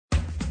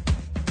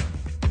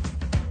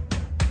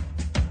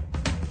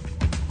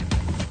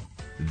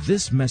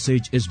This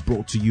message is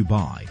brought to you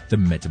by the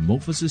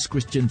Metamorphosis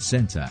Christian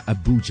Center,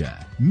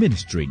 Abuja.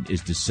 Ministering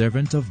is the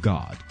servant of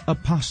God, a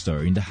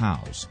pastor in the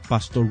house,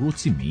 Pastor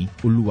Rotimi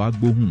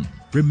Oluwagbohun.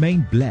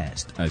 Remain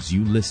blessed as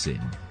you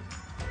listen.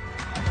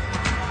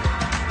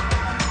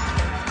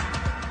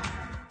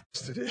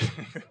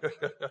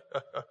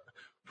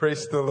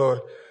 Praise the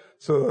Lord.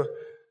 So,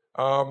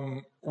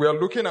 we are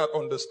looking at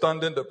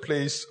understanding the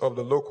place of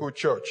the local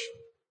church.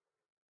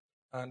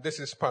 And this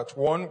is part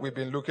 1. We've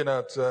been looking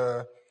at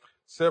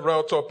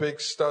several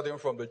topics starting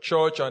from the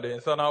church and the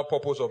eternal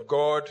purpose of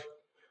God.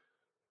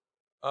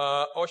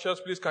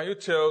 Ushers, please, can you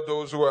tell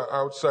those who are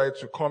outside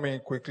to come in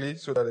quickly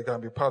so that they can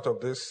be part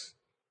of this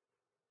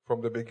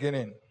from the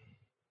beginning?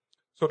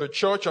 So the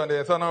church and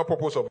the eternal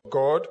purpose of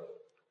God.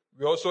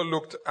 We also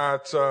looked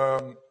at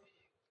the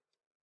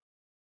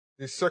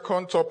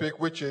second topic,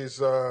 which is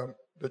the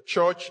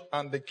church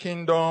and the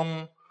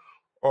kingdom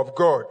of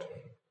God.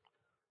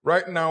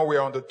 Right now we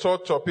are on the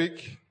third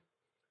topic,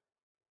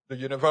 the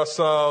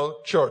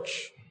universal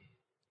church.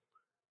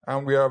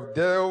 And we have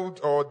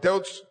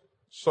dealt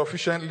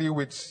sufficiently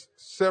with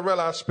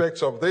several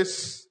aspects of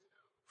this,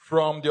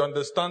 from the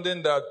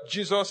understanding that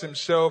Jesus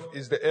himself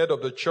is the head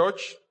of the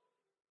church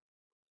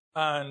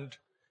and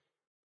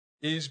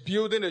is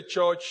building a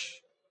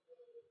church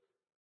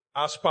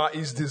as per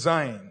his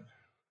design.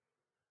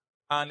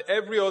 And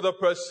every other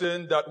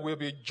person that will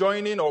be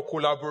joining or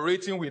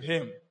collaborating with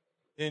him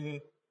in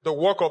the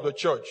work of the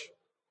church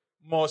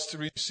must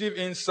receive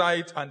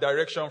insight and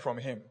direction from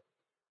him.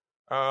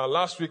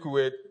 Last week we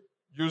were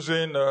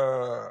using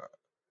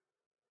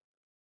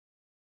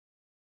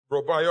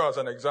Robayo as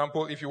an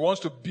example. If he wants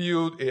to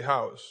build a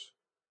house,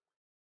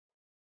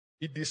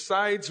 he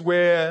decides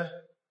where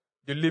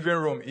the living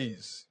room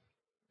is.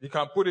 He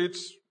can put it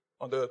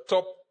on the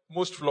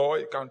topmost floor.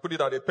 He can put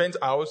it at a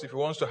penthouse if he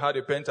wants to have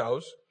a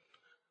penthouse,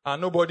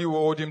 and nobody will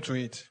hold him to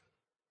it.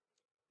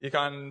 He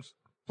can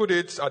put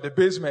it at the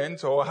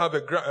basement or have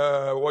a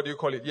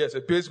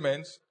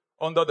basement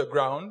under the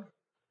ground.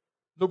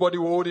 Nobody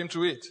will hold him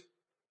to it.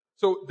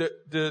 So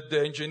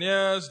the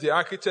engineers, the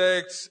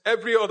architects,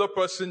 every other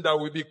person that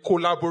will be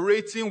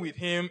collaborating with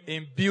him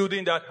in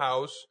building that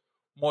house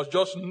must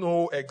just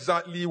know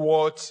exactly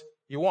what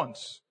he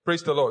wants.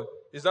 Praise the Lord.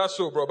 Is that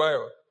so, Bro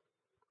Bayo?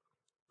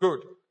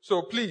 Good.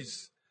 So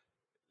please,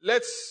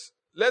 let's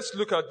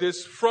look at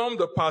this from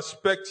the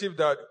perspective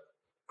that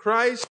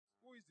Christ,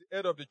 who is the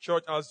head of the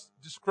church, has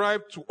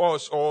described to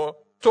us or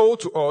told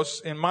to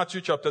us in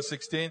Matthew chapter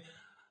 16,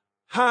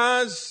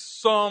 has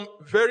some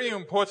very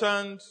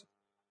important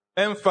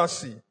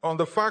emphasis on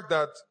the fact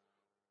that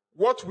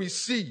what we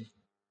see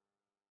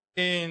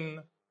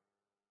in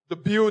the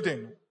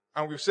building,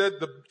 and we've said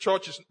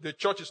the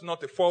church is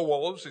not the four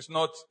walls, it's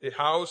not a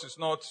house, it's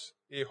not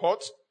a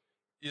hut,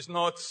 it's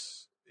not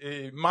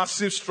a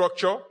massive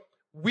structure.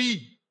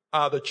 We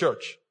are the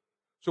church.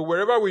 So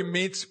wherever we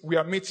meet, we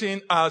are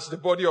meeting as the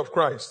body of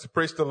Christ.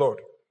 Praise the Lord.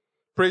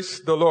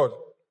 Praise the Lord.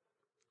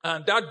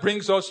 And that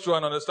brings us to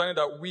an understanding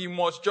that we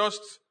must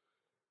just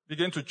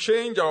begin to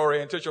change our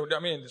orientation. I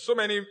mean, so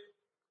many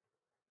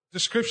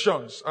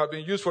descriptions have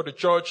been used for the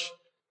church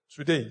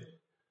today.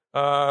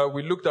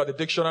 We looked at the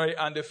dictionary,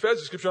 and the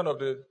first description of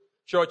the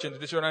church in the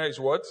dictionary is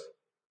what?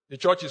 The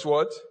church is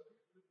what?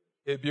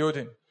 A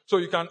building. So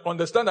you can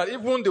understand that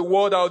even the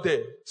world out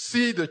there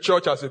see the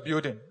church as a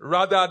building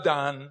rather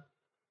than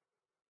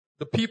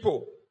the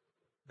people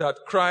that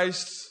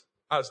Christ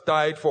has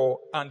died for,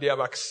 and they have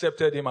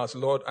accepted him as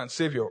Lord and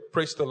Savior.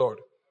 Praise the Lord.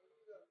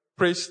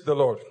 Praise the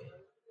Lord.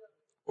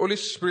 Holy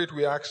Spirit,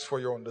 we ask for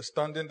your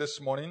understanding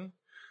this morning.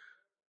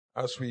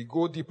 As we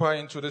go deeper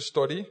into this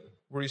study,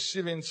 we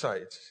receive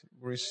insight.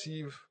 We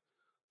receive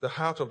the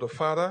heart of the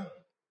Father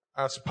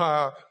as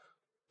per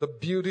the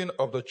building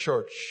of the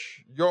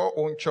church, your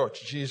own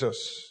church,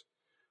 Jesus.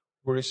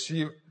 We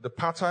receive the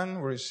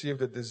pattern, we receive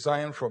the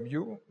design from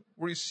you.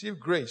 We receive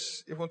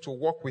grace even to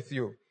walk with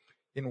you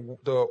in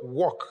the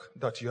work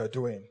that you are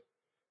doing,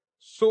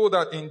 so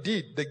that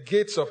indeed the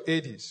gates of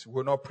Hades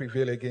will not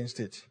prevail against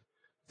it.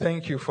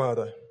 Thank you,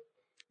 Father.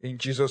 In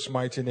Jesus'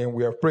 mighty name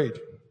we have prayed.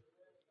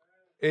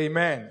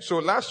 Amen. So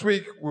last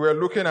week we were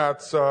looking at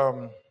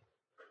the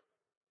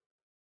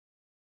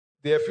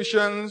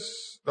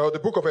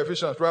book of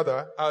Ephesians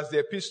rather, as the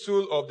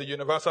epistle of the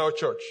universal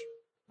church,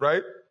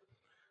 right?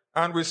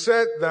 And we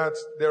said that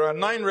there are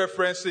 9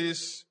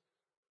 references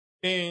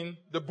in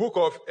the book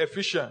of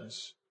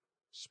Ephesians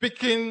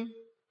speaking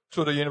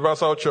to the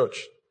universal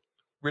church.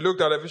 We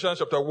looked at Ephesians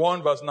chapter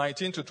 1 verse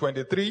 19 to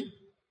 23,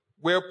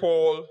 where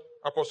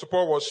Apostle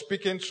Paul was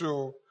speaking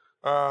to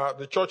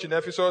the church in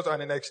Ephesus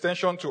and in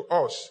extension to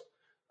us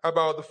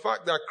about the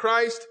fact that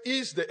Christ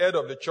is the head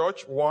of the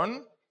church,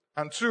 1,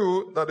 and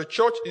 2, that the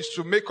church is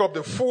to make up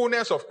the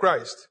fullness of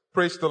Christ.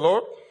 Praise the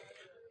Lord.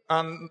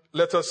 And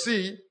let us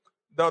see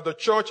that the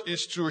church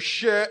is to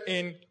share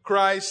in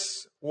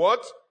Christ's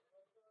what?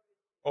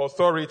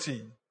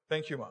 Authority.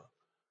 Thank you, ma.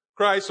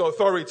 Christ's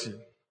authority.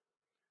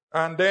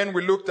 And then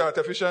we looked at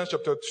Ephesians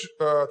chapter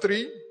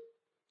 3.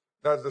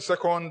 That's the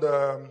second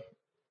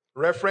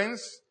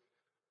reference.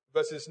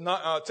 verses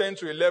 10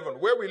 to 11,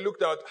 where we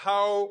looked at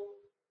how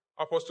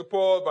Apostle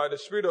Paul, by the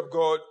Spirit of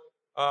God,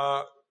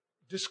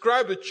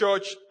 described the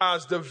church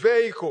as the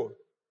vehicle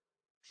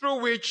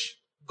through which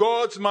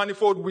God's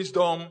manifold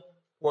wisdom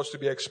was to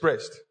be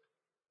expressed.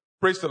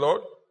 Praise the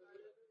Lord.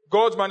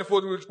 God's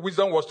manifold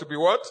wisdom was to be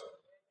what?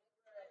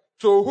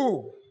 To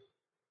who?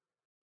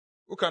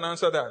 Who can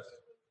answer that?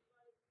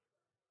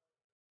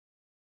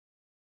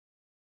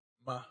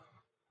 Ma.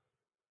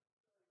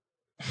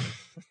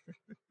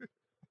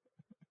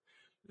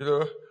 You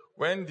know,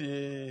 when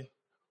the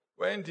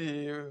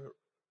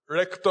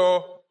rector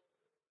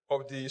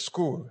of the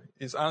school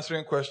is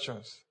answering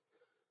questions,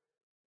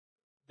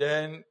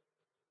 then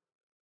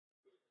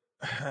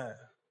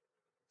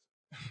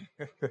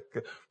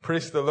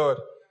praise the Lord.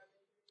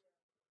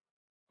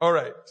 All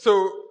right.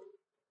 So,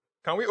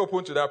 can we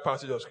open to that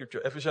passage of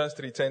scripture, Ephesians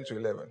 3:10 to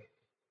 11?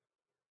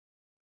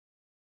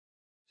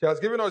 She has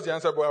given us the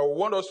answer, but I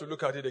want us to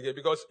look at it again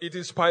because it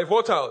is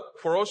pivotal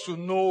for us to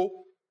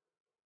know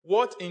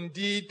what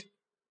indeed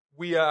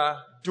we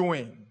are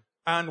doing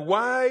and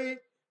why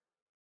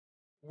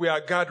we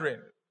are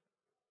gathering.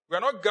 We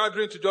are not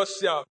gathering to just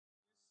see our faces.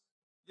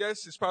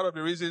 Yes, it's part of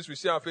the reasons we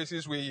see our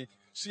faces. We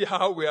see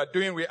how we are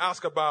doing. We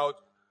ask about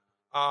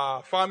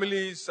our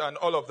families and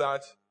all of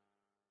that.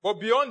 But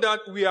beyond that,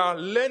 we are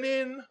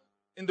learning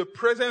in the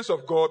presence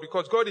of God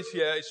because God is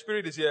here, His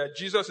Spirit is here,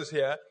 Jesus is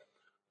here,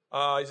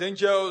 His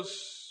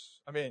angels.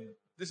 I mean,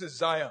 this is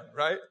Zion,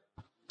 right?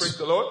 Praise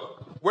the Lord.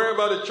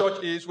 Wherever the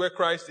church is, where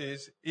Christ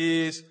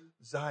is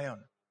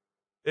Zion.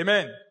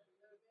 Amen.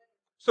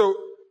 So,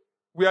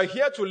 we are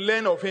here to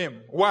learn of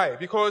Him. Why?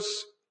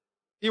 Because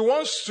He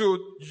wants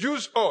to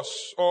use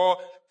us or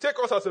take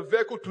us as a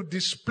vehicle to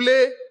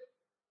display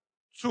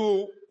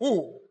to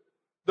who?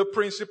 The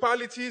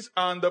principalities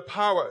and the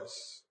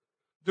powers,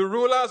 the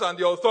rulers and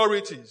the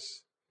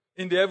authorities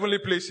in the heavenly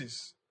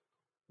places.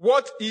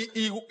 What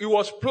he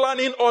was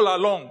planning all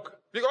along.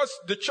 Because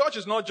the church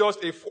is not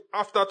just an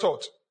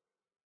afterthought.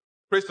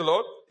 Praise the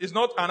Lord. It's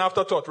not an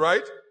afterthought,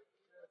 right?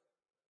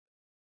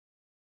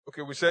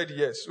 Okay, we said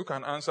yes. Who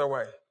can answer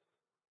why?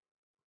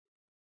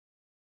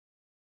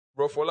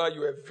 Bro Fola,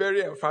 you were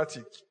very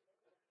emphatic.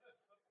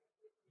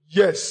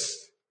 Yes.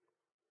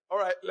 All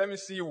right, let me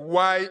see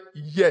why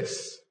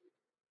yes.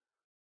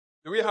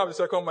 Do we have a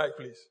second mic,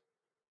 please?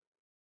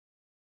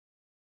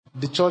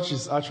 The church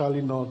is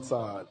actually not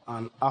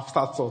an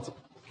afterthought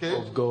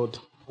of God.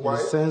 Why? In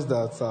the sense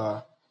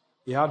that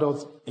He had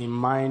us in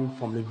mind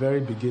from the very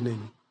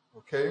beginning.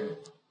 Okay.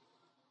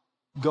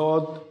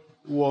 God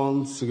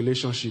wants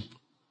relationship.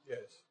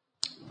 Yes.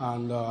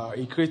 And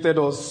He created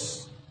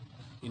us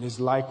in His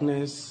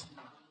likeness.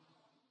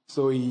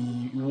 So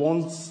He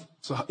wants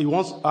to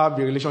have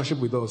a relationship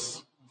with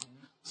us.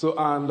 So,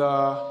 and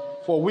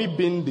for we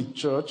being the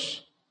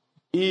church,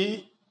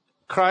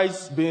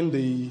 Christ being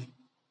the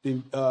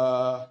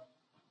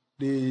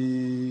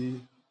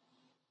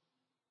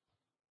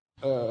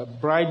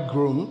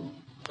bridegroom,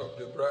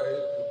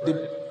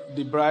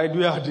 the bride,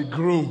 we are the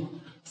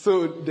groom.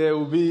 So there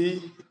will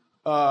be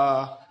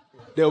a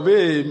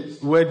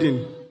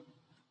wedding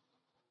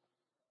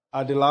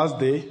at the last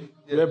day,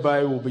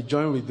 whereby we'll be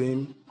joined with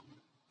Him,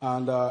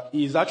 and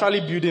He's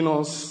actually building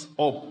us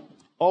up.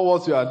 All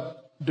what we are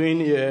doing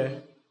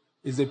here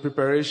is a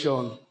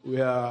preparation.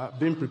 We are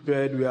being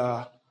prepared. We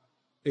are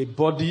a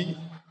body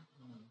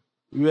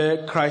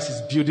where Christ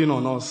is building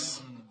on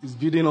us. He's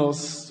building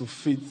us to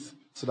fit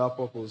to that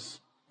purpose.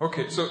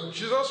 Okay, so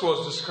Jesus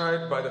was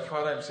described by the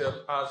Father Himself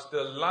as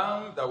the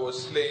Lamb that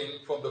was slain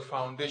from the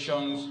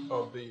foundations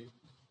of the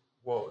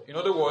world. In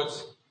other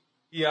words,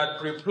 He had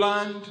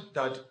pre-planned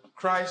that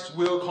Christ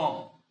will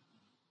come,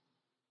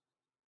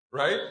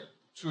 right?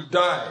 To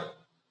die,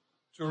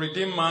 to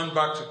redeem man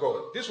back to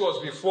God. This was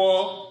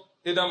before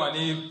Adam and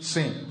Eve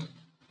sinned.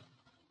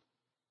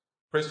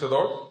 Praise the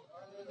Lord.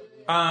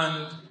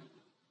 And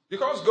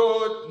because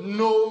God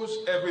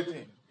knows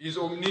everything, He's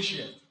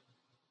omniscient,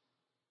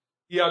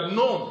 He had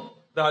known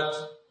that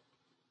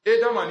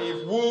Adam and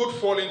Eve would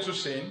fall into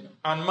sin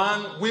and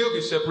man will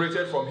be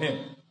separated from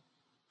Him.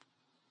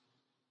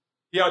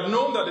 He had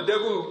known that the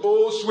devil would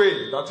hold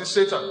sway, that is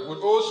Satan, would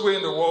hold sway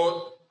in the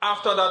world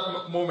after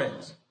that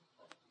moment.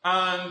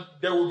 And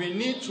there will be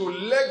need to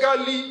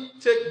legally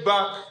take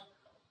back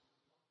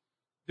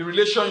the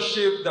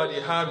relationship that He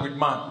had with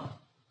man.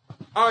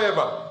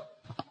 However,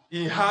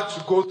 He had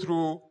to go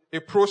through a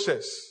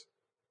process.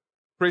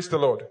 Praise the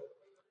Lord.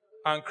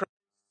 And Christ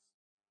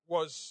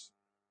was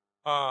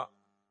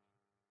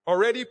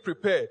already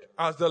prepared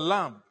as the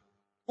Lamb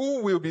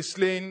who will be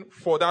slain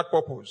for that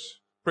purpose.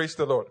 Praise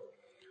the Lord.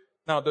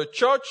 Now, the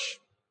church,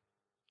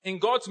 in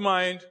God's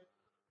mind,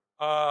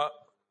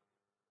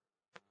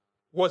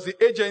 was the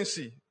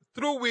agency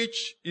through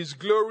which His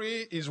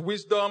glory, His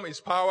wisdom,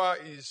 His power,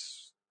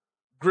 His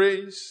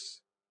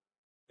grace,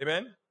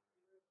 amen,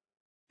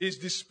 His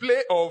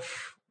display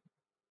of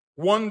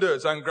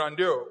wonders and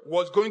grandeur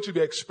was going to be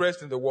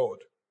expressed in the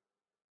world.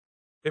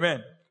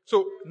 Amen.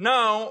 So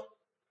now,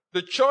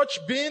 the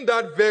church being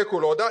that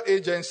vehicle or that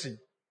agency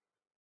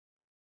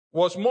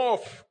was more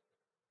of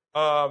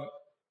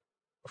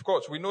Of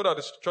course, we know that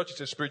the church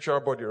is a spiritual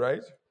body,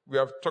 right? We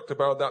have talked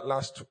about that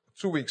last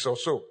 2 weeks or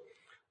so.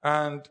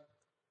 And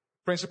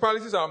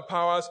principalities and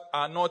powers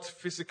are not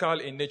physical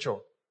in nature.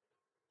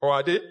 Or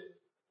are they?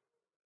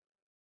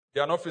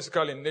 They are not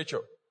physical in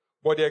nature.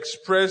 But they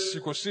express,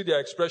 you could see their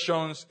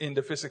expressions in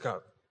the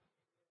physical.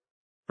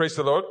 Praise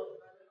the Lord.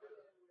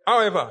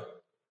 However,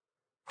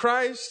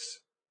 Christ,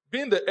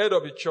 being the head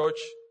of the church,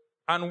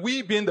 and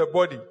we being the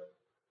body,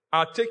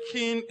 are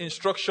taking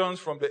instructions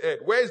from the head.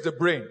 Where is the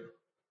brain?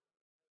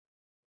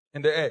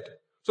 In the head.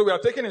 So we are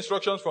taking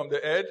instructions from the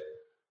head,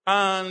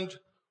 and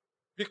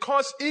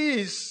because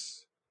he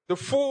is the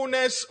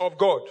fullness of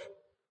God,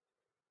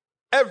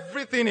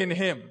 everything in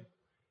him,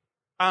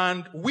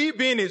 and we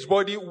being his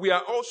body, we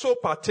are also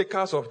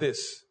partakers of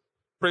this.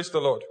 Praise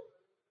the Lord.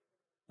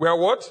 We are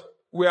what?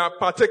 We are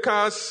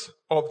partakers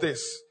of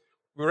this.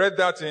 We read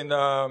that in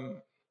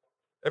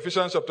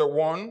Ephesians chapter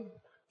 1.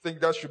 I think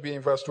that should be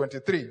in verse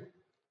 23.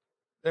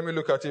 Let me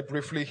look at it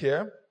briefly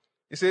here.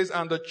 It says,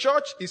 and the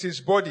church is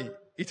his body.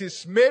 It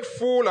is made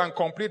full and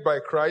complete by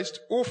Christ,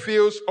 who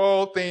fills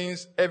all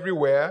things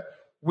everywhere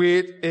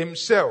with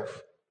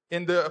himself.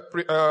 In the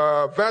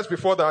verse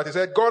before that, he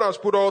said, God has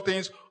put all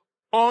things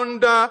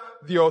under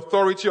the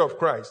authority of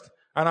Christ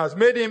and has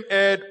made him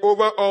head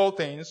over all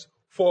things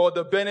for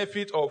the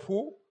benefit of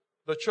who?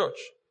 The church.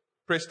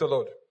 Praise the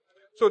Lord.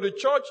 So the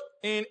church,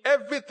 in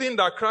everything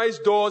that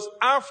Christ does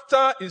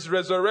after his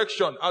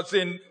resurrection, as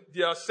in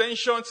the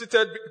ascension,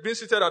 being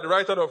seated at the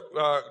right hand of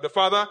the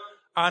Father,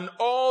 and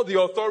all the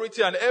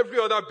authority and every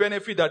other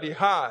benefit that he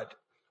had,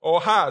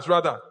 or has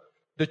rather,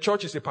 the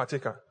church is a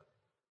partaker.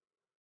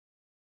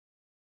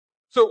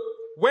 So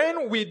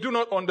when we do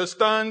not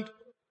understand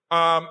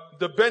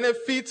the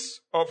benefits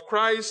of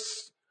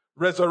Christ's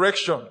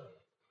resurrection,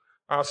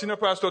 our senior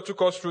pastor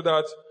took us through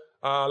that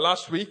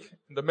last week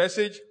in the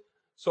message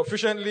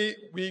sufficiently.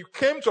 We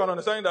came to an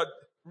understanding that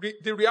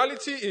the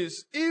reality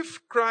is, if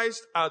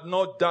Christ had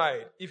not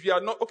died, if he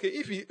had not,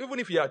 even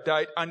if he had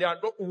died and he had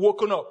not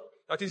woken up,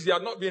 that is, he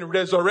had not been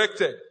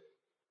resurrected,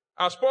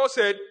 as Paul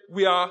said,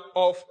 we are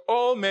of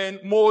all men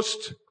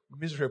most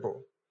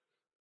miserable.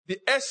 The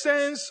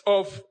essence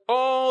of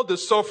all the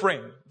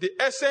suffering, the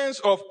essence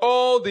of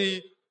all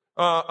the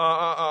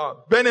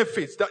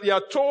benefits that he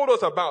had told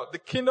us about, the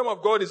kingdom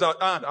of God is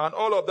at hand, and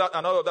all of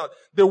that,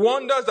 the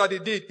wonders that he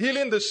did,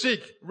 healing the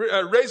sick,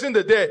 raising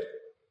the dead,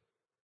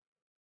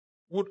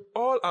 would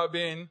all have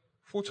been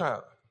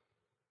futile.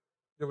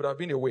 They would have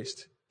been a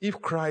waste if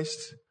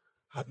Christ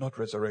had not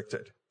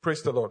resurrected.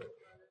 Praise the Lord.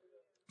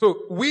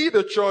 So we,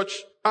 the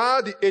church,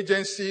 are the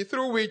agency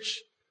through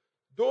which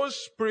those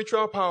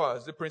spiritual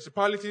powers, the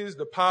principalities,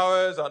 the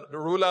powers, and the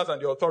rulers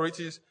and the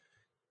authorities,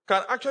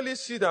 can actually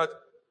see that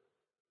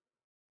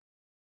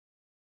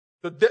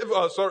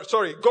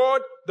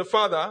God the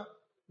Father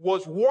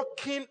was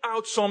working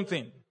out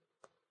something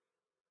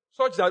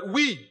such that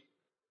we,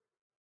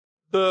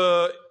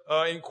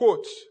 in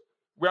quotes,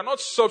 we are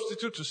not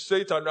substitute to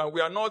Satan, and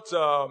we are not,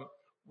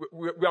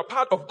 we are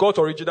part of God's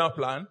original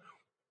plan.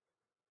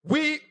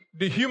 We,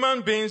 the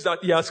human beings that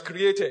he has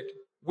created,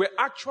 were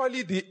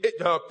actually the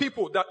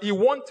people that he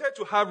wanted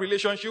to have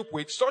relationship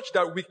with, such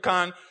that we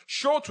can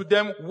show to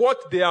them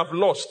what they have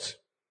lost.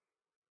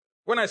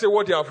 When I say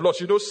what they have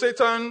lost,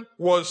 Satan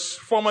was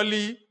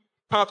formerly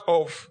part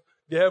of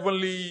the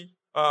heavenly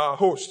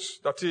hosts,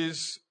 that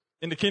is,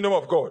 in the kingdom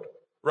of God,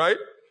 right?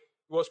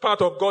 He was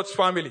part of God's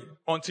family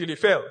until he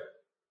fell.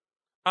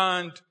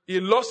 And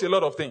he lost a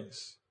lot of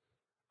things.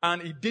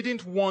 And he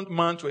didn't want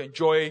man to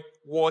enjoy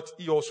what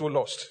he also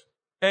lost.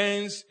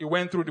 Hence, he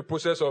went through the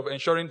process of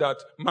ensuring that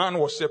man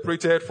was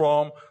separated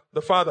from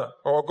the Father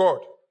or God.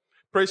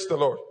 Praise the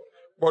Lord.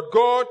 But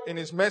God, in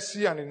his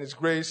mercy and in his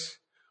grace,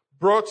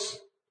 brought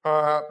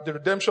the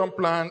redemption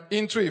plan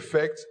into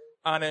effect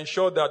and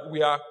ensured that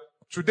we are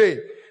today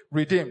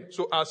redeemed.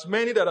 So as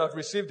many that have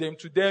received him,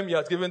 to them he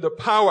has given the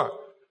power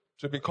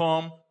to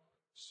become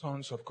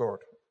sons of God.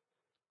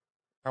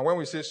 And when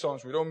we say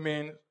sons, we don't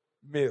mean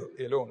male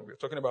alone. We're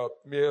talking about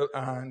male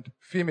and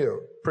female.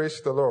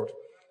 Praise the Lord.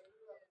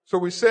 So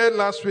we said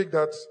last week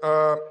that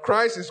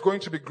Christ is going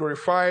to be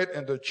glorified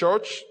in the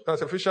church.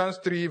 That's Ephesians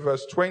 3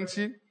 verse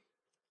 20.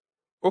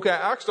 Okay,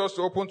 I asked us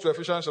to open to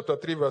Ephesians chapter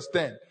 3 verse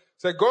 10.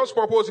 So God's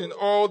purpose in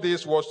all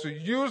this was to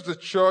use the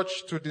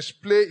church to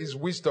display his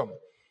wisdom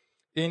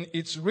in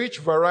its rich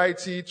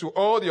variety to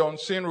all the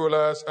unseen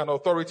rulers and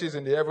authorities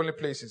in the heavenly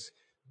places.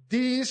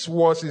 This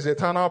was his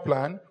eternal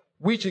plan,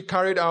 which he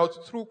carried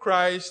out through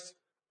Christ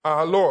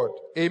our Lord.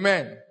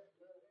 Amen.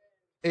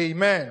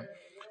 Amen.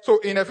 So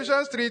in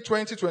Ephesians 3,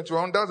 20,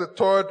 21, that's the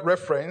third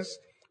reference.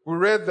 We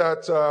read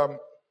that,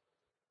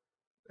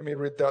 let me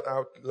read that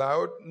out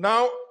loud.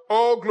 Now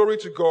all glory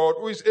to God,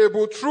 who is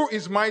able through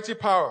his mighty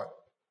power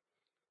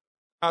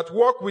at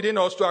work within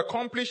us to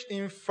accomplish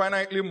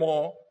infinitely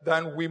more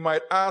than we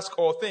might ask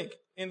or think.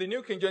 In the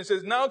New King James it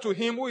says, now to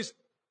him who is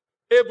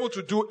able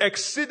to do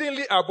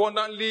exceedingly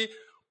abundantly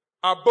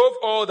above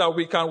all that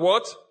we can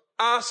what?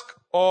 Ask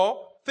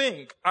or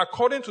think,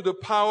 according to the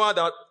power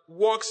that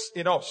works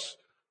in us.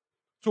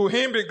 To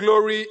him be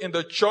glory in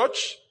the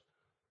church.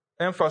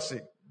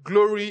 Emphasis.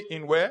 Glory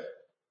in where?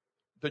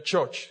 The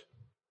church.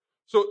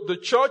 So the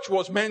church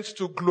was meant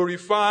to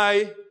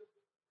glorify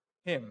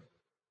him.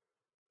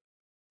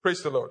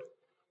 Praise the Lord.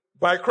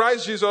 By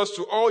Christ Jesus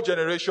to all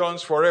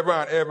generations forever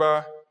and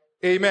ever.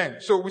 Amen.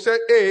 So we said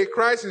A,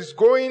 Christ is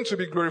going to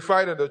be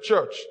glorified in the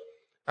church.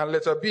 And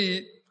letter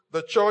B,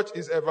 the church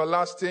is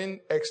everlasting,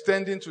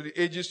 extending to the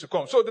ages to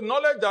come. So the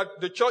knowledge that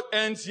the church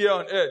ends here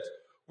on earth,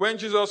 when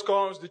Jesus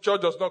comes, the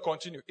church does not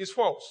continue, is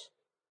false.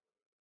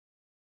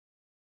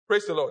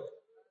 Praise the Lord.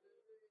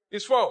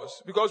 It's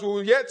false, because we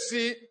will yet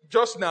see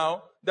just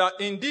now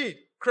that indeed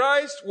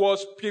Christ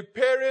was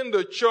preparing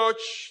the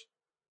church,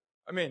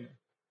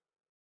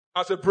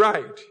 as a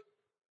bride,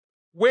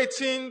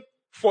 waiting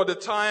for the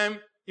time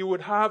he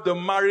would have the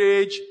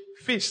marriage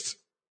feast.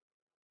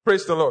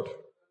 Praise the Lord.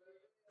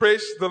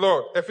 Praise the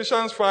Lord.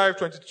 Ephesians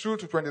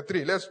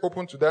 5:22-23. Let's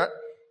open to that.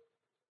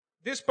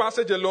 This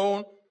passage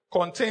alone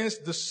contains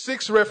the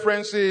 6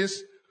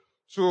 references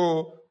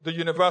to the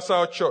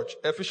universal church.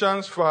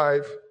 Ephesians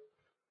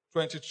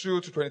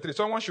 5:22-23.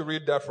 Someone should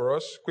read that for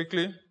us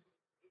quickly.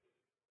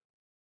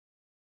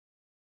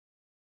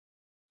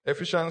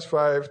 Ephesians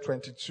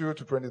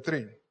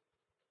 5:22-23.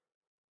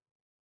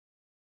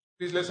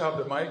 Please, let's have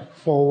the mic.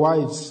 For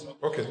wives,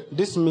 Okay.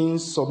 this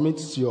means submit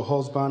to your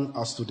husband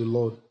as to the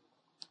Lord.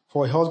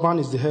 For a husband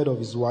is the head of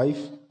his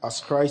wife,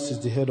 as Christ is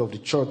the head of the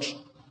church.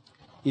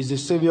 He is the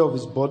savior of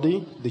his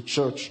body, the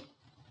church.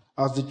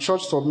 As the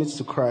church submits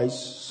to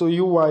Christ, so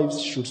you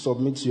wives should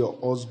submit to your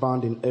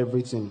husband in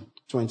everything.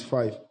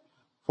 25.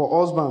 For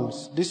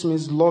husbands, this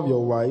means love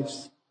your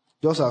wives,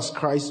 just as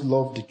Christ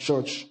loved the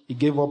church. He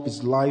gave up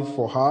his life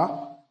for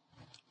her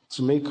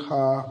to make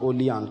her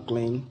holy and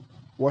clean,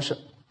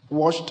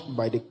 washed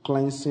by the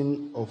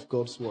cleansing of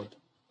God's word.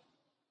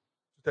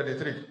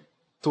 33.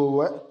 To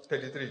what?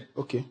 33.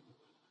 Okay.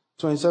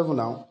 27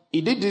 now. He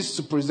did this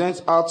to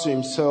present her to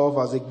himself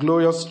as a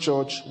glorious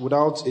church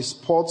without a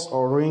spot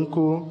or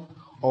wrinkle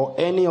or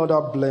any other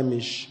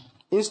blemish.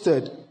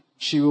 Instead,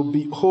 she will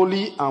be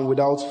holy and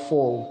without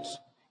fault.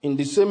 In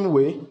the same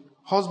way,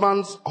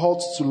 husbands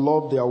ought to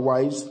love their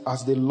wives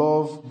as they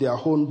love their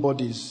own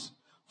bodies.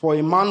 For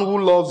a man who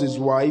loves his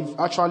wife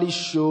actually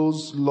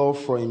shows love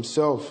for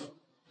himself.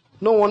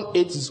 No one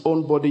hates his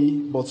own body,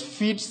 but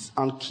feeds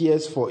and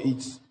cares for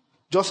it,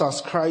 just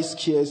as Christ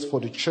cares for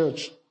the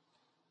church.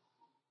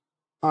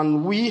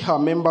 And we are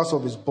members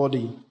of his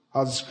body.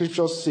 As the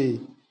scriptures say,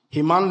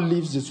 a man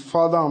leaves his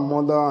father and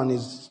mother and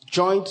is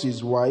joined to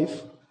his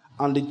wife,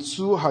 and the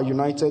two are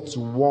united to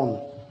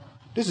one.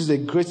 This is a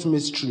great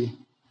mystery,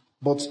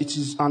 but it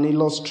is an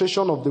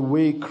illustration of the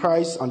way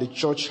Christ and the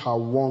church are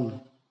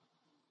one.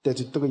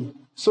 33.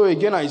 So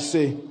again I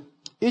say,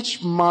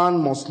 each man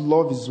must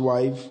love his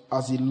wife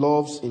as he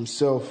loves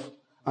himself,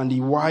 and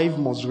the wife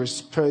must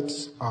respect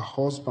her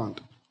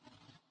husband.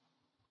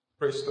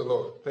 Praise the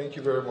Lord. Thank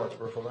you very much,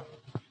 Brother.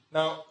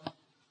 Now,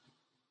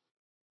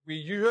 we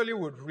usually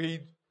would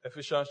read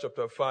Ephesians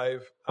chapter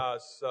 5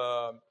 as,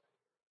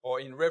 or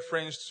in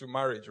reference to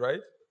marriage,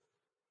 right?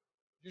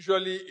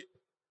 Usually,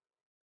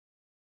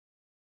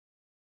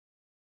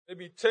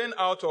 maybe 8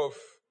 out of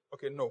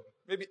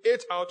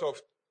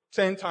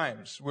 10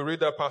 times we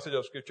read that passage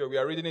of scripture, we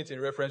are reading it in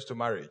reference to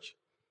marriage,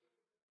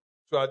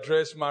 to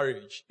address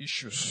marriage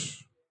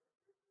issues.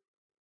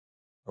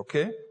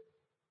 Okay?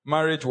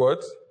 Marriage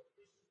what?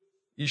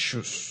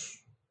 Issues.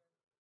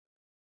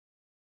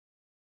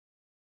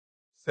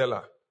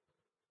 Selah.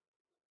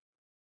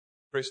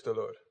 Praise the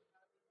Lord.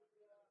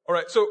 All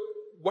right, so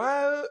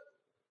while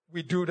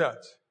we do that,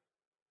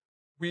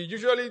 we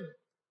usually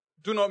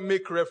do not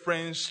make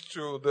reference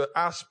to the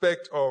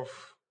aspect of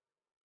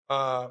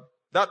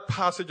that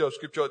passage of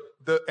scripture,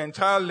 the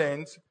entire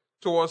length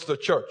towards the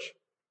church.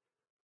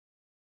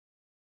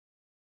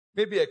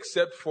 Maybe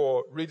except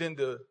for reading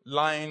the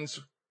lines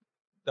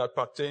that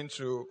pertain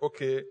to,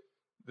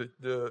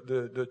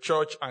 the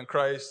church and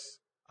Christ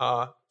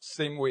are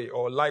same way,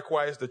 or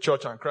likewise the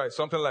church and Christ,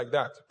 something like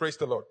that. Praise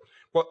the Lord.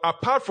 But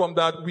apart from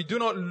that, we do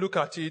not look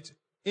at it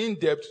in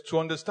depth to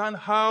understand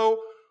how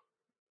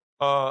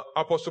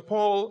Apostle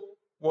Paul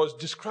was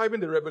describing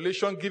the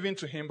revelation given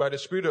to him by the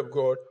Spirit of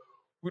God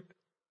with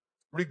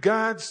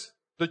regards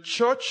the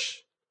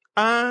church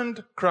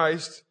and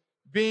Christ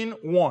being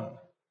one.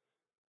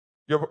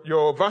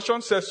 Your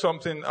version says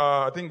something,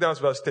 I think that's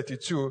verse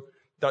 32,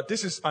 that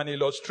this is an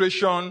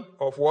illustration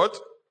of what?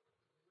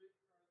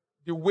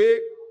 The way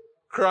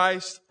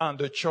Christ and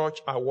the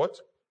church are what?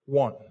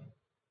 One.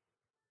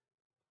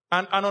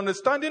 And an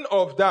understanding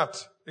of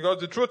that, because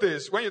the truth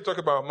is, when you talk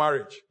about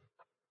marriage,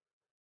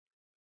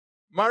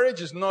 marriage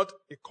is not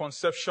a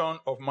conception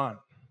of man.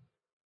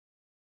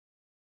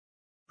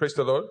 Praise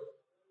the Lord.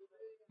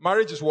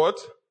 Marriage is what?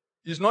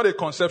 It's not a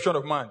conception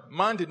of man.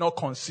 Man did not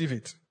conceive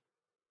it.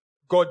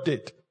 God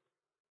did.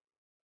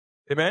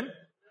 Amen?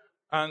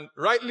 And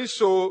rightly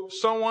so,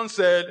 someone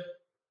said,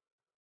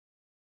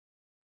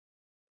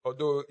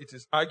 although it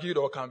is argued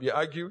or can be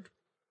argued,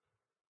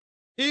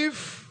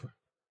 if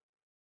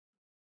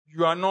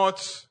you are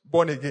not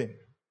born again,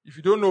 if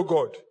you don't know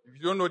God, if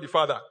you don't know the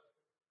Father,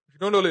 if you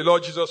don't know the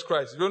Lord Jesus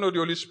Christ, if you don't know the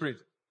Holy Spirit,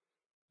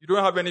 you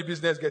don't have any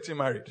business getting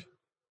married.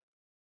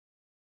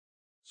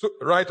 So,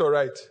 right or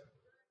right?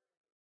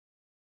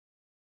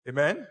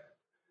 Amen?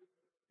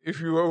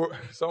 If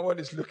someone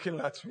is looking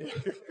at me,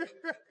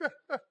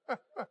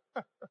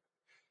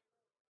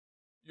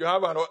 you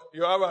have an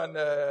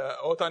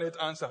alternate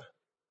answer.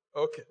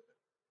 Okay.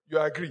 You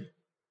agree.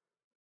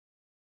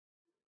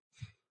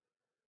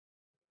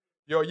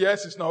 Your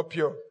yes is not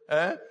pure.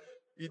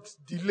 It's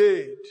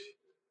delayed.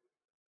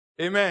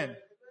 Amen.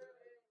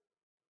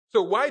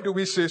 So why do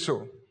we say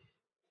so?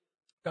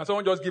 Can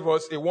someone just give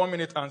us a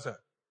 1-minute answer?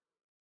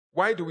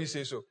 Why do we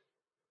say so?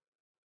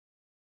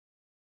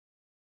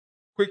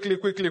 Quickly. I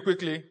didn't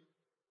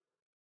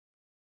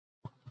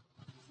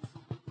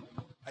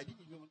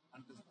even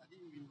understand. I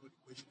didn't even know the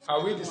question.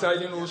 Are we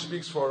deciding who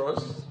speaks for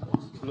us?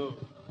 No.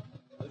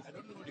 I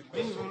don't know the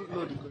question. I didn't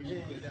know the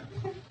question.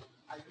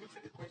 I looked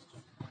at the question.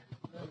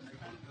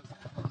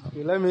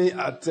 Okay, let me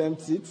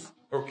attempt it.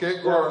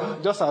 Okay, go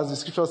on. Just as the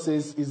scripture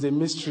says, it's a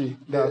mystery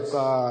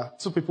that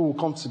two people will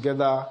come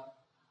together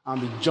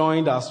and be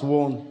joined as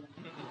one.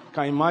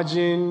 Can you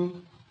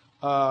imagine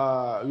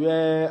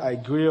where I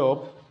grew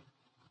up,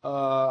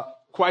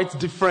 quite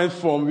different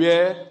from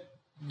where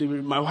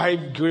my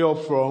wife grew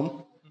up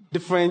from.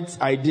 Different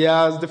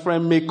ideas,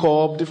 different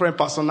makeup, different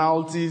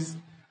personalities.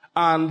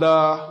 And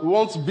we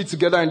want to be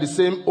together in the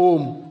same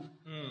home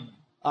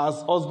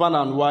as husband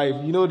and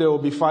wife. You know, there will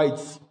be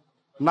fights.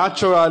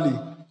 Naturally.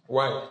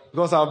 Why?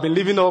 Because I've been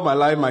living all my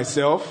life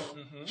myself.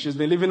 She's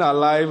been living her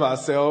life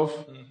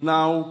herself.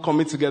 Now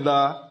coming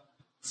together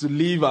to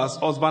live as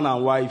husband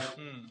and wife.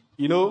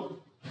 You know,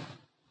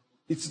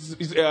 it's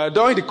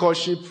during the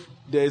courtship,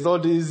 there is all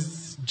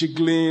this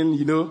jiggling,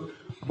 you know.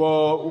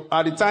 But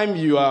at the time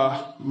you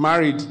are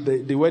married,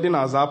 the wedding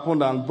has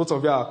happened and both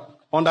of you are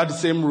under the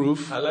same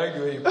roof. I like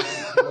the way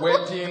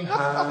wedding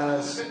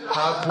has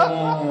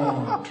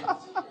happened.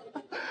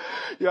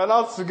 You are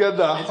not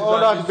together. It is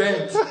an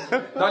event.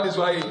 That is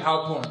why it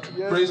happened.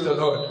 Yes, praise the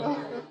Lord.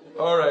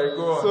 All right,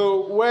 go on.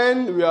 So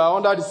when we are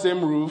under the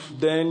same roof,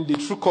 then the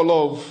true color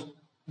of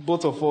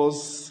both of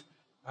us.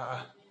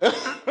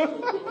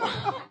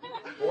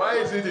 Why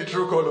is it the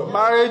true color?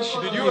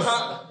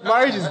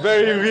 Marriage is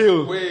very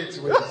real. Wait.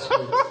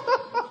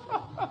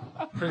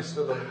 Praise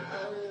the Lord.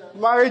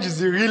 Marriage is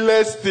the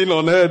realest thing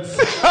on earth.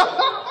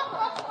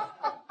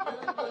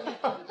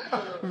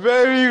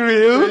 Very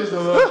real. Praise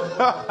the Lord.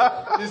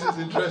 This is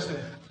interesting.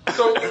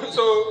 So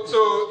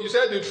you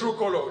said the true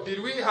color.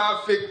 Did we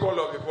have fake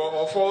color before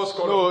or false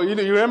color? No, you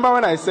remember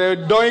when I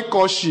said during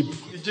courtship?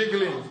 The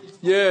jiggling.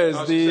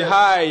 Yes, the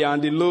high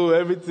and the low,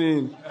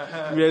 everything.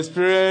 We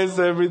experience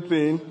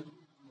everything.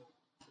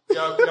 You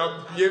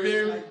are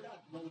behaving,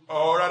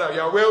 or rather, you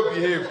are well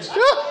behaved.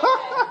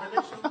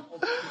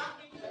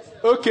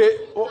 Okay,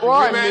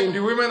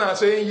 the women are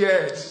saying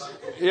yes.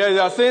 Yeah, they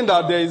are saying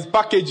that there is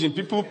packaging.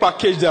 People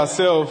package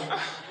themselves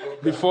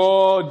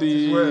before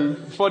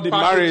the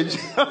marriage.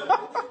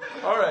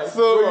 All right.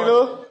 So, you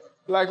know,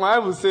 like my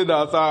wife would say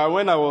that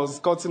when I was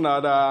cutting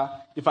her,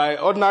 if I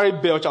ordinary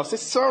belch, I'll say,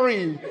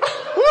 sorry.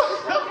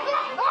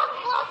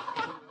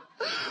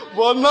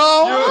 But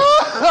now... You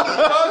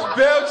just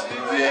belch the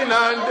thing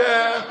and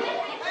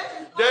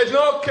there's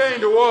no care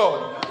in the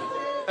world.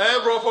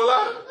 Bro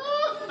Fola?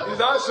 Is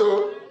that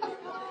so?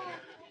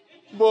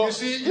 But you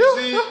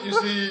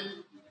see...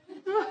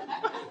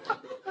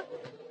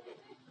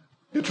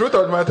 The truth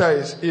of the matter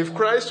is, if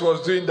Christ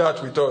was doing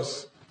that with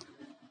us,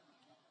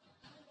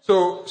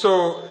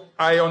 so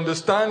I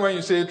understand when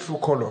you say true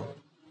color,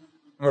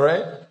 all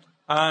right?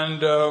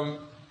 And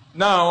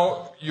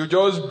now you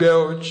just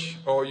belch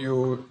or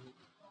you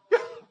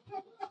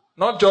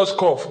not just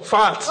cough,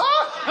 fart.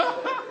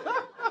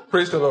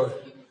 Praise the Lord.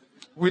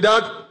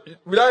 Without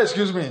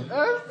excuse me.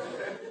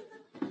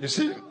 You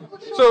see?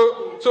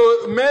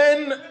 So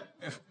men.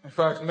 In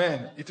fact,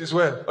 men, it is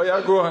well. Oh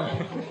yeah, go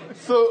on.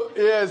 So,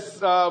 yes,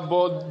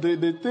 but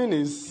the thing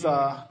is,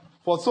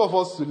 for two of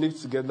us to live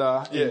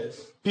together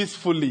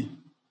peacefully,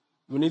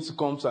 we need to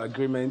come to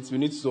agreement, we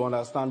need to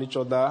understand each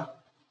other,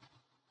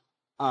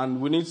 and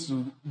we need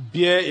to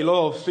bear a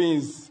lot of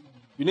things.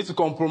 We need to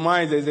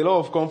compromise. There's a lot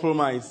of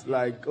compromise.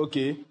 Like,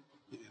 okay,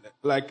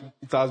 like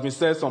it has been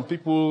said, some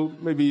people,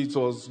 maybe it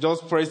was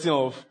just pressing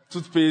of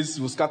toothpaste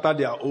will scatter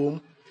their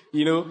home.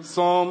 You know,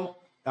 some,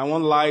 I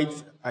want light,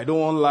 I don't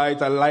want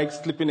light, I like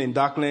sleeping in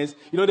darkness.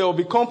 You know, there will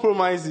be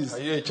compromises. Are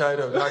you a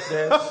child of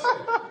darkness?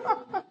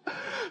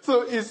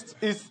 So it's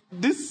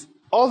this,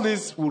 all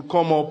this will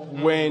come up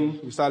when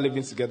we start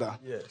living together.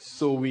 Yes.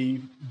 So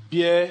we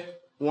bear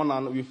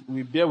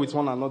we bear with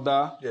one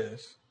another.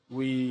 Yes.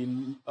 We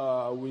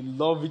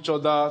love each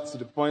other to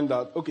the point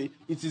that, okay,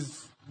 it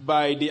is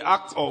by the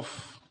act of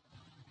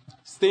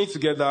staying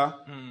together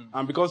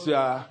and because we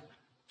are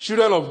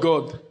children of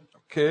God.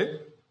 Okay.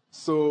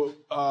 So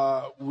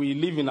we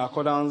live in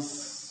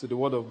accordance to the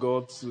word of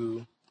God,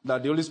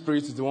 that the Holy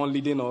Spirit is the one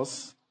leading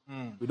us.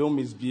 We don't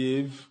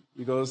misbehave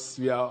because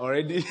we are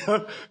already,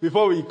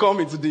 before we come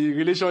into the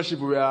relationship,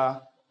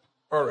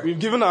 we've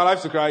given our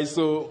life to Christ.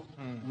 So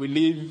we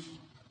live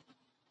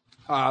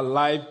our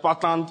life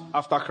patterned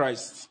after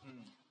Christ.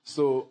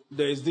 So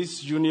there is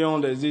this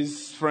union, there is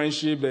this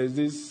friendship, there is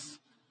this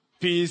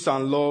peace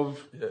and love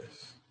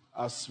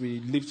as we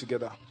live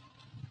together.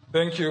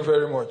 Thank you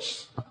very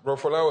much.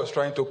 Rofola was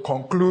trying to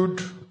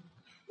conclude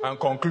and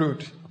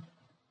conclude.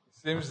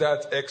 Seems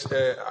that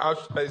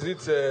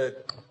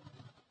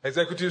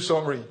executive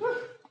summary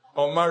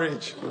on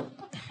marriage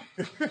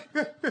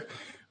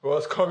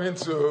was coming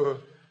to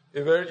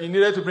he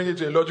needed to bring it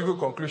to a logical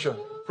conclusion.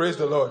 Praise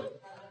the Lord.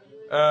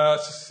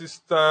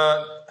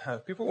 Sister,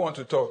 people want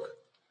to talk.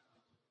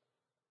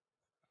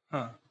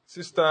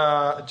 Sister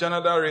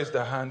Janada raised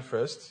her hand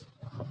first.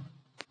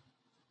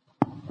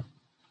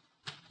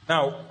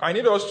 Now, I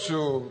need us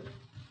to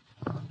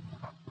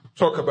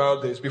talk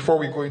about this before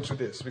we go into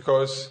this,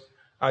 because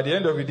at the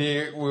end of the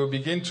day, we'll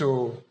begin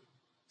to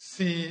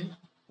see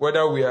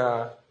whether we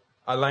are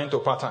aligned to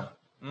pattern.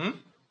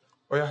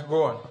 Oh yeah,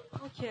 go on.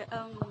 Okay,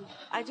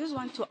 I just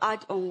want to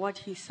add on what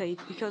he said,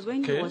 because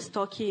when he was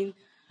talking,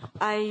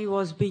 I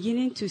was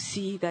beginning to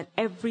see that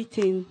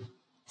everything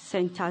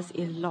centers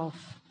in love.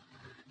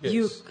 Yes.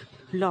 You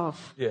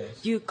love.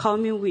 Yes. You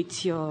coming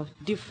with your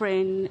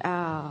different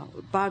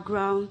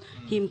background,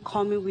 him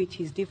coming with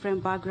his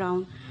different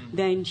background,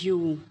 then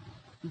you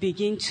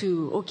begin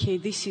to, okay,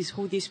 this is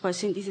who this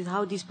person, this is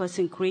how this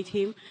person create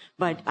him,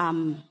 but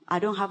I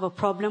don't have a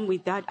problem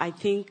with that. I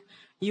think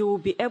you will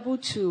be able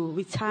to,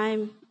 with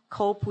time,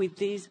 cope with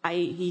this.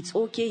 It's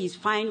okay, he's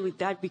fine with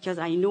that, because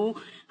I know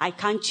I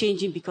can't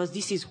change him because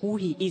this is who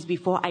he is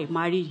before I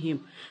married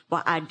him.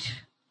 But at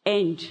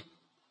end,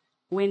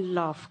 when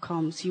love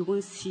comes, you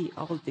won't see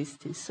all these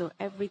things. So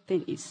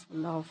everything is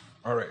love.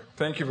 All right.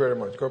 Thank you very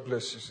much. God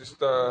bless you,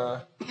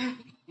 Sister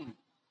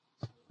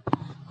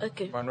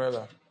Okay.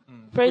 Manuela.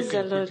 Praise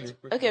the Lord.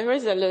 Quickly. Okay,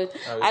 praise the Lord.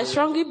 I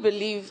strongly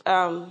believe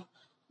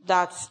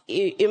that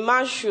a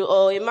man should,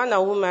 or a man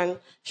and woman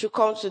should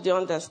come to the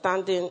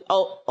understanding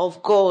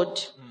of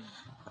God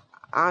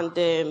and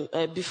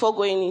before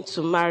going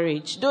into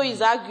marriage. Though it's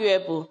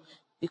arguable,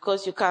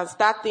 because you can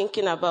start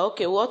thinking about,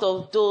 okay, what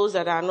of those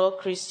that are not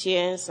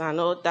Christians and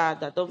all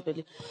that don't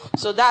believe?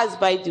 So that's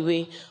by the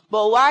way.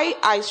 But why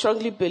I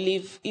strongly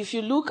believe, if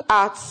you look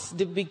at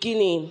the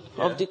beginning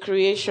of the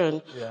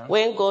creation,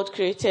 when God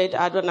created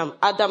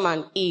Adam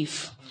and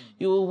Eve,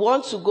 you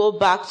want to go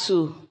back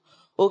to,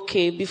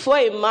 okay, before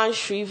a man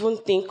should even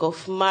think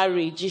of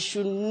marriage, he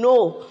should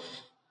know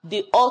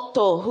the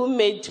author who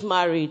made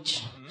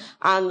marriage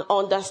and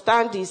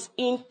understand his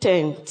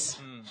intent.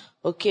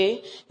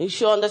 Okay? You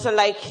should understand,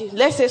 like,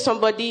 let's say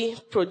somebody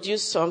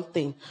produced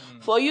something.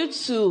 For you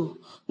to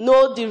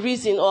know the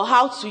reason or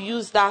how to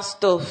use that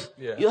stuff,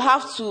 you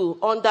have to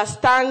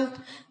understand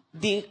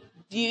the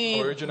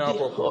original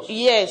purpose.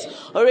 Yes,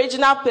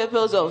 original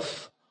purpose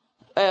of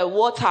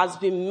what has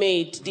been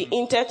made, the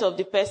intent of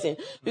the person.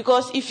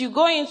 Because if you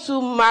go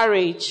into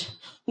marriage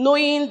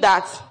knowing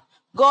that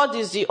God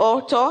is the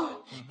author,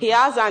 he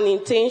has an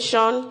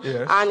intention,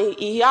 and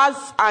he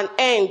has an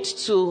end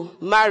to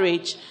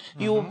marriage,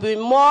 you will be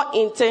more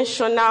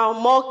intentional,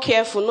 more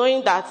careful,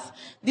 knowing that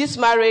this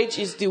marriage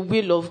is the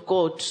will of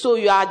God. So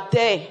you are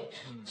there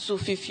to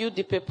fulfill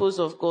the purpose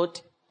of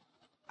God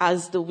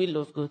as the will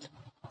of God.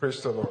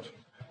 Praise the Lord.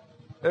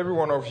 Every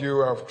one of you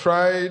have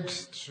tried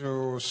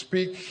to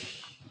speak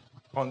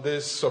on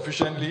this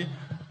sufficiently.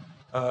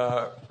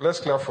 Let's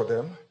clap for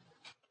them.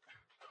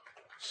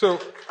 So,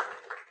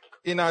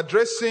 in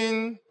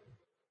addressing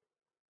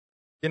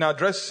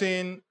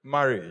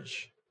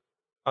marriage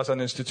as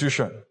an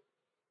institution,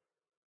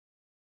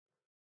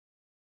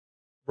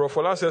 Bro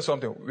Fola said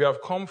something. We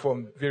have come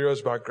from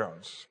various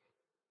backgrounds,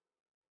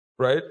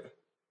 right?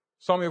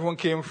 Some even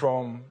came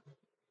from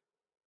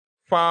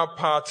far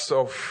parts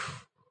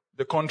of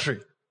the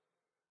country,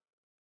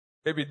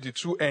 maybe the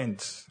two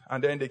ends,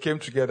 and then they came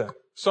together.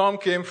 Some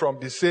came from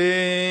the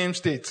same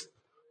state.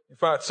 In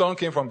fact, some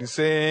came from the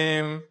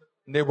same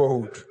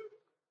neighborhood.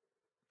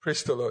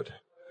 Praise the Lord.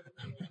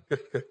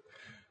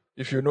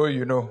 If you know,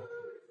 you know.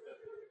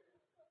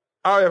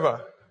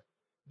 However,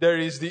 there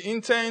is the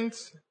intent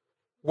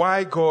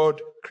why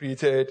God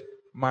created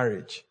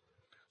marriage.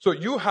 So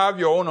you have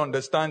your own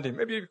understanding,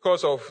 maybe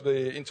because of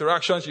the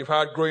interactions you've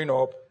had growing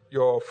up,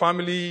 your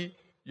family,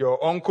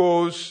 your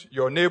uncles,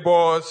 your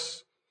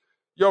neighbors,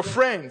 your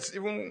friends,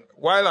 even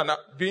while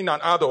being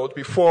an adult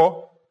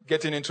before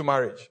getting into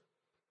marriage.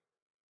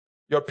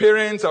 Your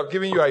parents have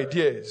given you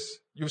ideas.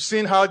 You've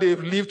seen how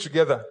they've lived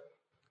together.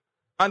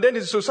 And then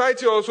the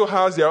society also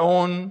has their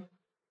own,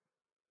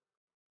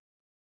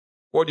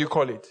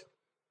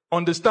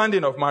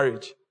 understanding of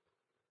marriage.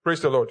 Praise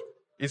the Lord.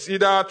 It's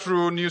either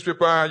through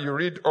newspaper, you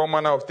read all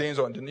manner of things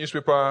on the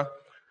newspaper,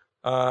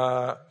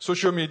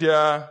 social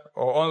media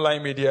or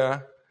online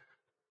media.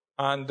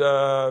 And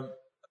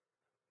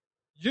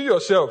you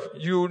yourself,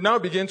 you now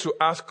begin to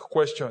ask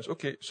questions.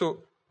 Okay,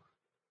 so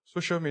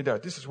social media,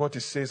 this is what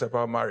it says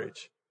about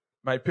marriage.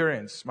 My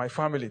parents, my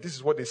family, this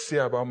is what they say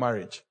about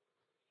marriage.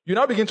 You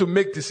now begin to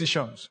make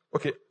decisions.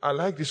 Okay, I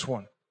like this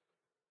one.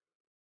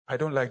 I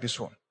don't like this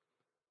one.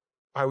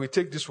 I will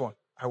take this one.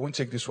 I won't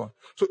take this one.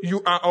 So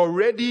you are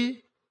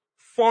already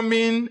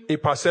forming a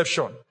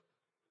perception.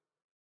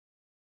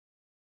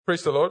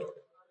 Praise the Lord.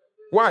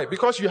 Why?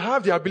 Because you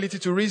have the ability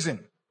to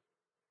reason.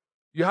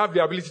 You have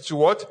the ability to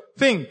what?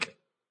 Think.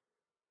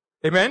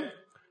 Amen?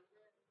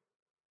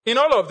 In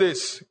all of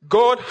this,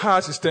 God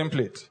has his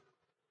template.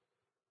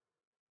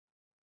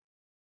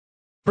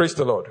 Praise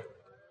the Lord.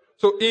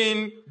 So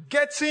in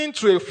getting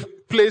to a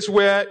place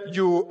where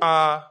you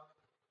are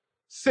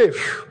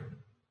safe,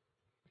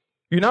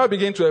 you now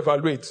begin to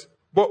evaluate.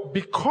 But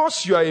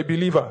because you are a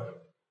believer,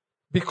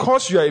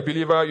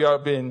 you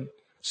have been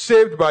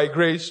saved by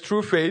grace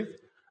through faith,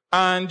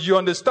 and you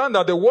understand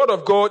that the word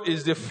of God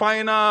is the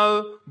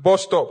final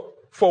bus stop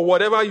for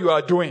whatever you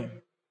are doing.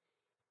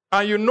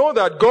 And you know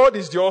that God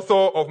is the author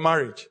of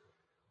marriage.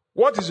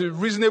 What is a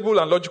reasonable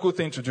and logical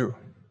thing to do?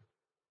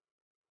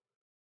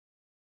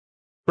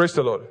 Praise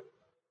the Lord.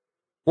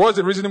 What's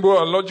the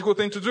reasonable and logical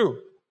thing to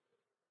do?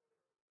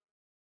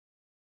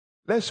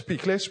 Let's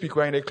speak.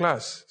 We're in a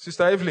class.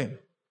 Sister Evelyn.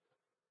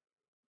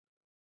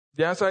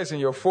 The answer is in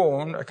your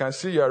phone. I can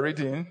see you are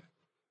reading.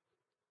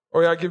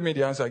 Oh yeah, give me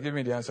the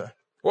answer.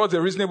 What's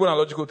the reasonable and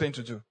logical thing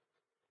to do?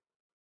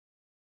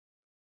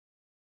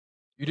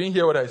 You didn't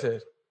hear what I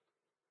said.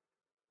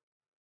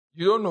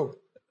 You don't know.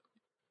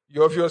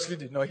 You obviously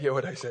did not hear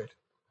what I said.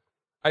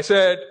 I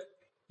said,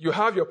 you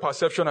have your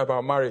perception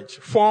about marriage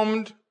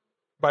formed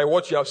by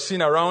what you have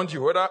seen around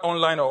you, whether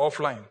online or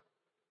offline.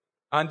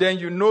 And then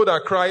you know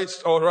that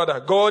Christ, or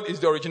rather, God is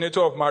the originator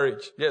of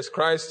marriage. Yes,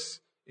 Christ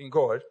in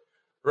God,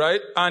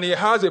 right? And he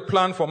has a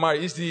plan for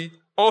marriage. He's the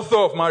author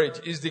of marriage.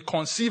 He's the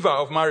conceiver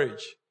of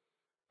marriage.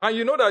 And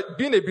you know that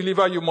being a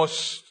believer, you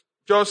must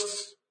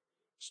just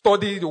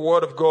study the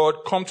word of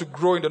God, come to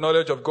grow in the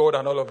knowledge of God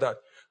and all of that.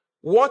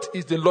 What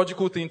is the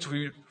logical thing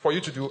for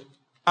you to do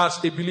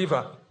as a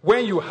believer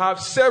when you have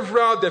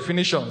several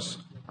definitions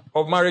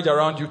of marriage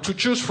around you to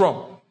choose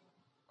from?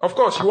 Of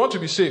course, you want to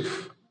be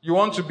safe. You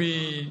want to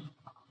be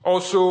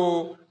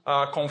also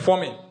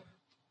conforming.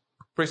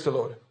 Praise the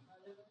Lord.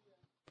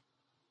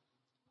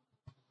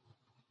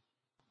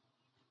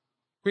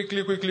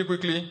 Quickly.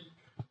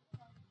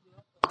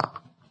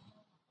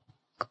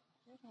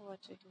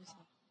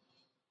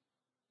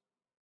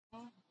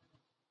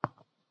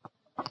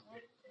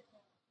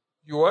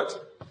 You what?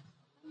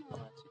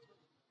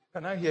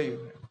 Can I hear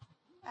you?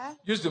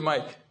 Use the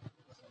mic.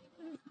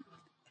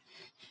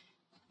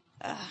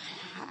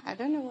 I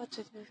don't know what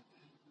to do.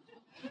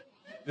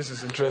 This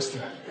is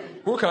interesting.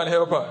 Who can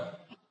help her?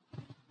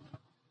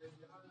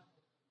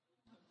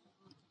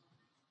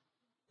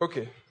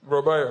 Okay,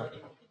 Robayo.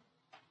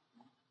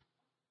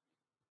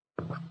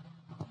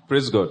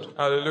 Praise God.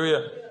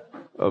 Hallelujah.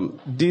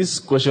 This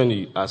question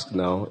you ask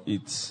now,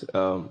 it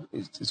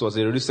was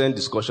a recent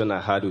discussion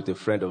I had with a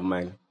friend of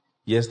mine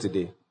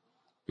yesterday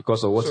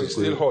because of what so it's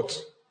still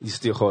hot. It's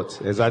still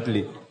hot,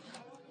 exactly.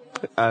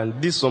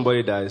 And this is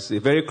somebody that is a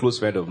very close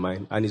friend of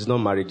mine, and he's not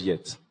married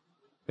yet.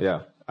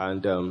 Yeah,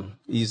 and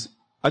we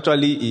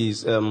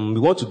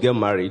want to get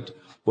married,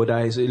 but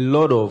there is a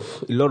lot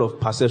of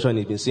perception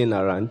he's been seeing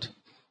around,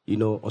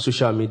 on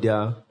social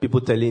media,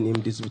 people telling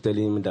him this, people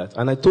telling him that.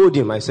 And I told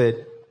him, I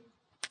said,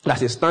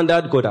 that's a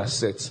standard God has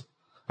set.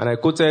 And I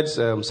quoted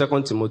 2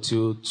 Timothy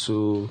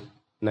 2:19,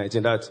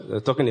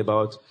 that talking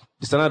about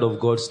the standard of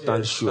God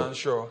stands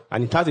sure.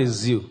 And it has a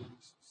zeal.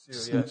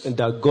 Yes. And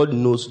that God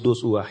knows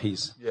those who are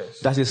his. Yes.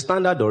 That's a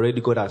standard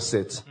already God has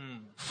set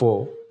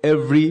for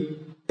every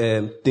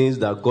things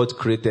that God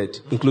created,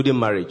 including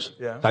marriage.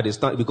 Yeah. That is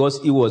because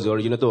he was the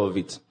originator of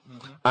it.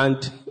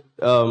 And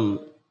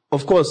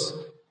of course,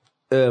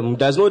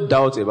 there's no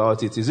doubt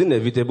about it. It's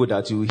inevitable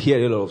that you hear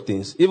a lot of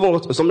things.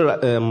 Even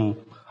something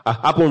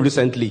happened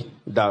recently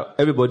that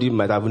everybody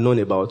might have known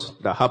about,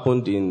 that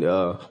happened in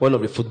one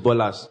of the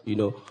footballers,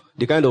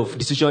 the kind of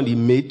decision he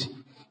made.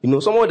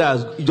 Someone that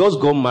has just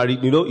got married,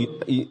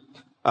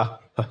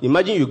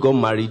 imagine you got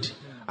married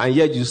and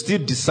yet you still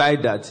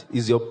decide that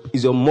is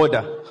your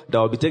mother that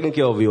will be taking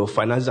care of your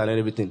finances and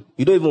everything.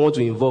 You don't even want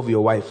to involve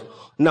your wife.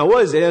 Now,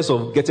 what is the essence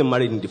of getting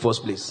married in the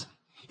first place?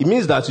 It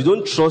means that you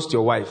don't trust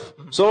your wife.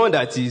 Someone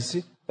that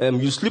is,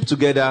 you sleep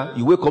together,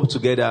 you wake up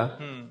together,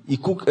 she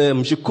cook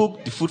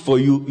the food for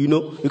you, you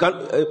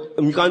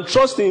can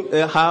trust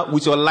her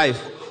with your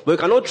life, but you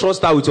cannot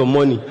trust her with your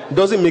money. It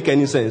doesn't make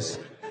any sense.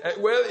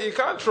 Well, he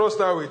can't trust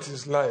her with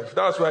his life.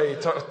 That's why he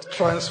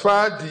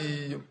transferred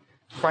the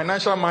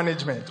financial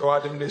management or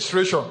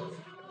administration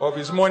of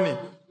his money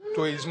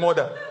to his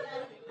mother.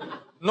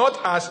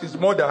 Not as his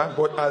mother,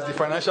 but as the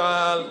financial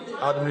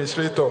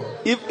administrator.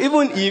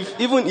 Even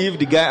if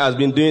the guy has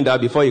been doing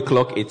that before he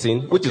clocked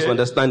 18, which is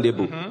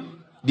understandable,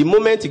 the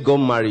moment he got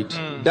married,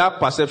 that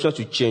perception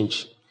should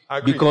change.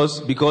 Agreed.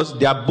 Because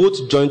they are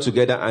both joined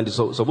together and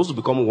they're supposed to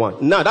become one.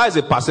 Now, that is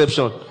a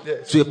perception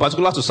to a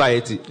particular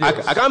society.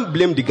 Yes. I can't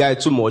blame the guy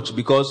too much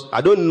because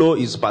I don't know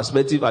his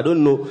perspective. I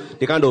don't know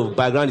the kind of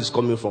background he's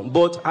coming from.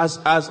 But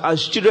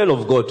as children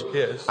of God,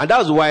 and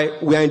that's why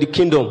we are in the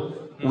kingdom.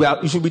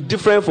 It should be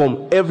different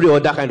from every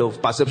other kind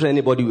of perception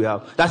anybody will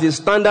have. That's a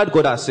standard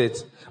God has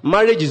set.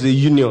 Marriage is a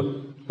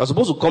union. You are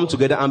supposed to come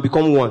together and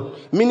become one.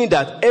 Meaning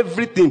that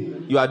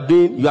everything you are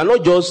doing, you are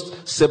not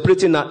just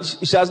separating.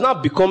 It has now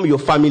become your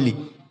family.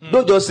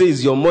 Don't just say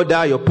it's your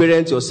mother, your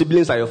parents, your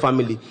siblings are your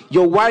family.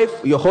 Your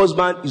wife, your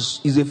husband is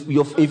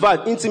in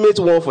fact, intimate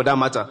one for that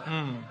matter.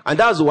 And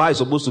that's why it's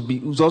supposed to be.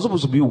 It's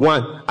supposed to be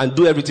one and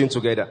do everything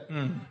together.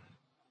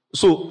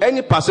 So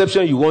any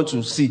perception you want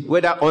to see,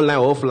 whether online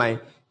or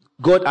offline,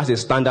 God has a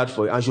standard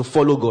for it and should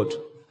follow God.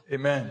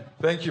 Amen.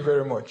 Thank you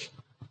very much.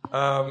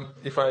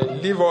 If I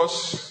leave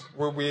us,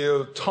 we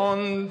will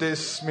turn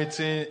this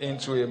meeting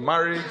into a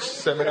marriage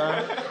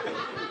seminar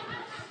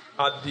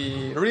at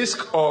the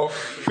risk of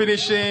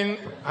finishing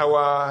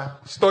our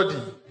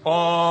study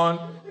on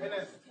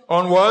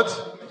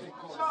what?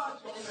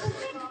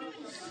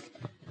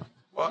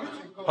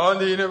 On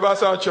the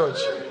Universal Church.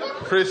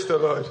 Praise the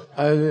Lord.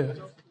 I'm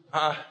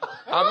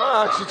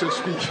not asked you to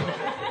speak.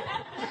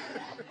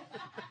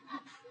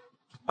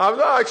 I've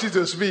not asked you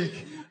to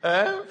speak.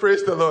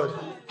 Praise the Lord.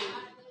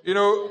 You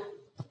know,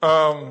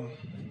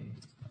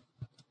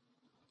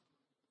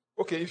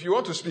 okay, if you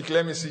want to speak,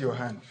 let me see your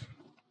hand.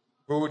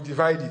 We will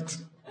divide it.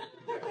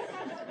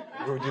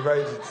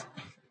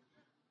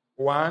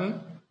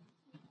 One.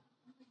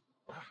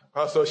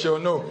 Pastor Sheo,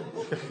 no.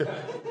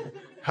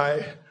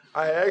 I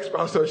asked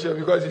Pastor Sheo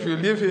because if you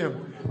leave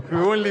him, we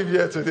won't leave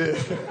here today.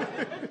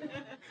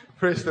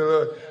 Praise the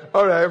Lord.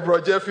 All right,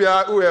 Bro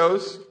Jeffia, who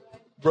else?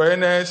 Bro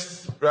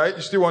Ernest, right?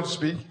 You still want to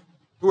speak?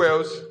 Who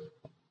else?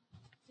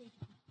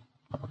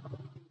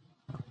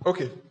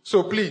 Okay,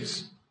 so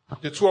please,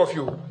 the two of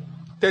you,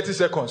 30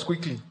 seconds,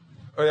 quickly.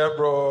 Oh yeah,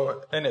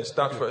 Bro Ernest,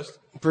 start first.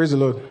 Praise the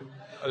Lord.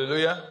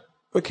 Hallelujah.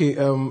 Okay,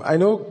 I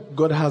know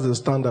God has a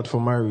standard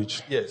for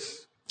marriage.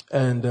 Yes.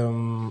 And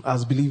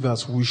as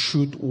believers, we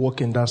should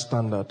walk in that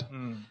standard.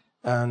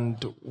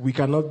 And we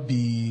cannot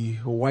be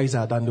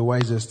wiser than the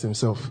wisest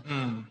himself.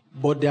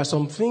 But there are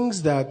some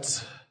things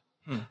that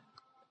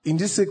in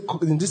this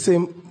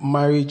same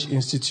marriage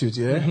institute,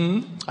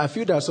 I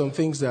feel there are some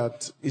things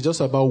that it's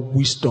just about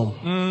wisdom.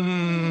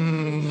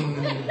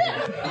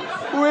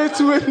 Wait.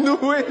 No.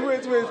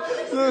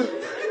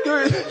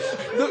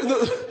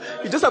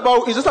 It's just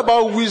about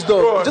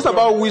wisdom. It's just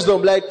about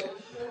wisdom. Like,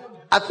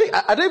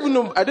 I don't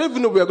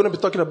even know we are going to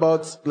be talking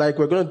about, like,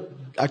 we're going to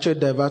actually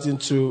divert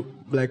into,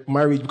 like,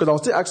 marriage. Because I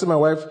was still asking my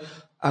wife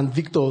and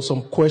Victor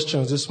some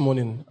questions this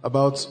morning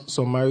about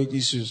some marriage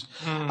issues.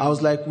 I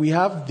was like, we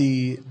have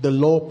the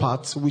law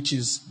part, which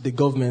is the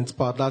government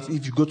part. That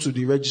if you go to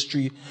the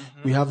registry,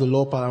 we have the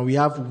law part, and we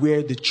have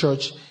where the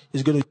church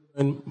is going to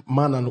join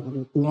man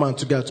and woman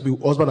together to be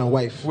husband and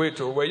wife. Wait,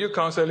 were you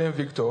counseling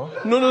Victor?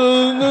 No.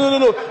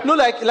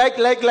 Like it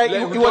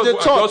was a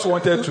thought. I just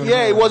wanted to know.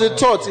 Yeah, it was a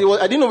thought.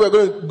 I didn't know we were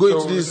going to go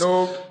into this.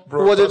 No, it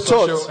was a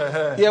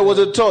thought. Yeah, it was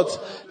a thought.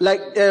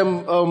 Like,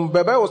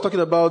 Baba was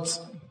talking about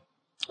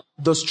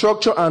the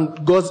structure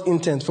and God's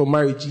intent for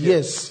marriage.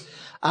 Yes,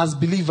 as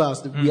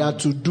believers, we are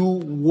to do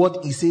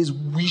what He says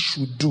we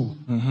should do.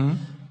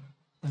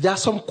 There are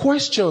some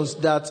questions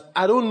that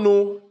I don't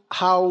know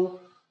how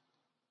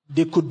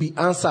they could be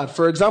answered.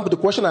 For example, the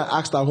question I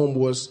asked at home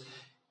was,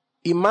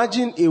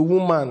 imagine a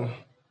woman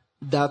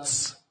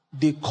that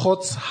they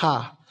caught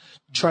her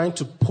trying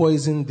to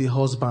poison the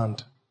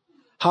husband.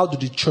 How do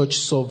the church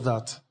solve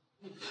that?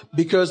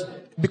 Because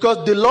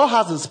the law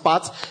has its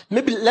part.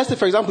 Maybe, let's say,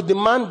 for example, the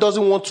man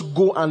doesn't want to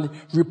go and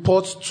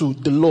report to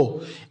the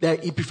law.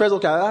 That he prefers,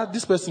 okay,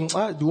 this person,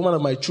 the woman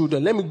of my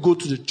children, let me go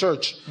to the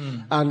church.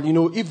 And,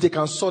 if they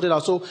can sort it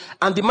out. So,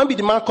 and the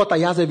man caught,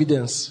 he has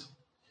evidence.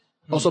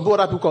 Or some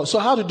other people. So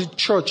how do the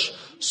church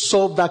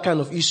solve that kind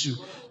of issue?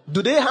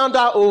 Do they hand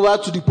her over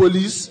to the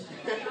police?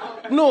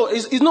 No,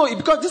 it's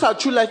because these are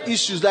true life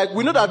issues. Like,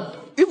 we know that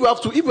if we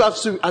have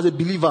to as a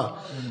believer,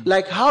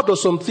 like, how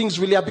does some things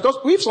really happen? Because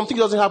if something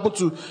doesn't happen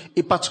to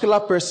a particular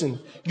person,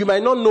 you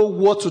might not know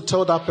what to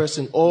tell that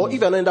person. Or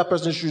if you're not in that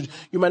person's shoes,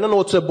 you might not know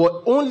what to tell,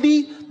 but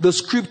only the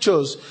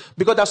scriptures.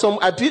 Because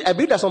I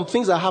believe there's some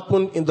things that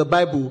happen in the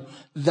Bible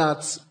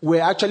that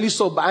were actually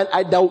solved,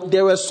 and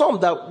there were some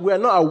that we're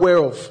not aware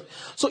of.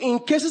 So in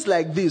cases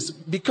like this,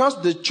 because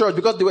they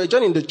were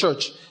joining the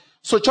church,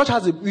 so church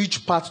has a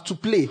huge part to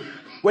play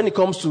when it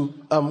comes to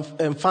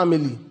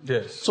family.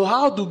 Yes. So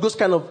how do those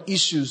kind of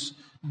issues,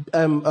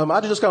 how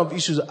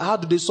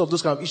do they solve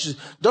those kind of issues?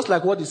 Just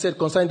like what he said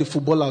concerning the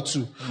footballer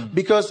too.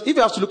 Because if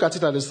you have to look at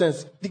it at a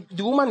sense,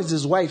 the woman is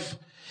his wife.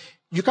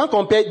 You can't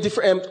compare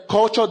different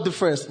cultural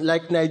difference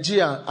like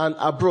Nigeria and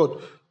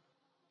abroad.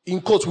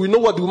 In quotes, we know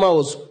what the woman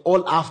was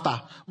all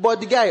after. But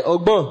the guy,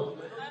 Ogbon.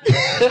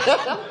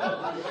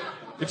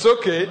 It's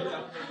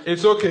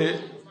okay.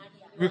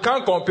 We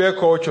can't compare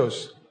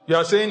cultures. You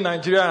are saying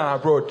Nigeria and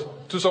abroad.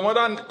 To some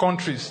other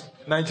countries,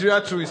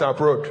 Nigeria too is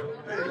abroad.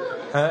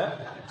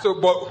 So,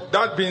 but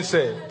that being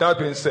said,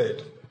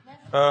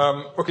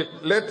 okay,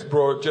 let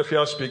Bro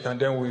Jeffia speak and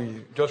then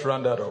we just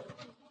round that up.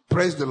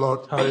 Praise the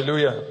Lord.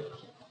 Hallelujah.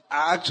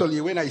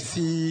 Actually, when I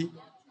see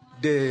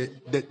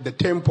the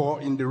tempo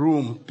in the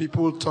room,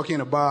 people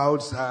talking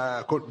about,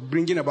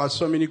 bringing about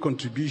so many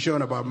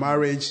contributions about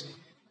marriage,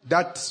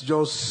 that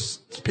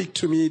just speak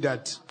to me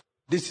that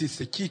this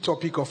is a key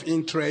topic of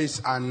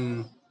interest,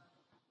 and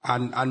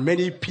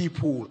many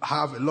people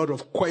have a lot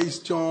of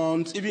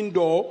questions, even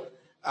though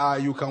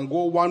you can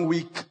go 1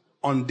 week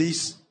on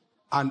this,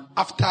 and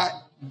after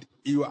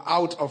you are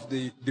out of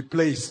the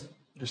place,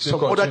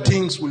 some other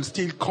things will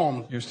still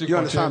come. You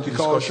understand?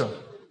 Because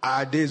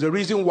there's a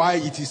reason why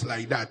it is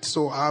like that.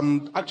 So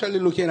I'm actually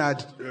looking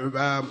at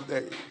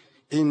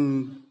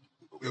in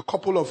a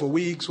couple of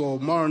weeks or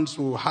months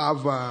we'll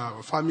have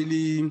a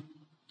family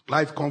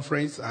life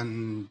conference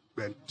and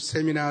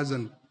seminars,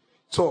 and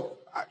so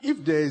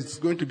if there's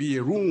going to be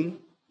a room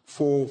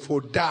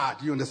for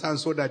that, you understand,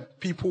 so that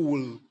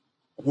people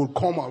will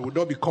come out, will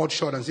not be cut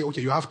short and say,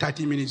 okay, you have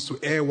 30 minutes to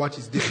air what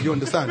is this, you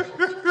understand?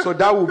 So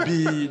that would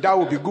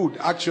be good,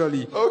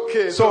 actually.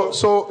 Okay.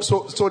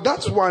 So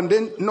that's one.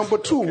 Then number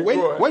two,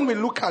 when we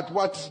look at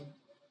what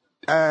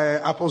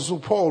Apostle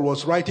Paul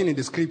was writing in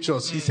the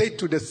scriptures, he said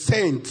to the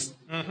saints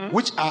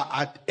which are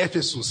at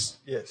Ephesus,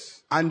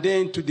 yes, and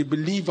then to the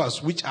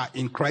believers which are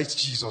in Christ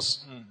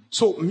Jesus.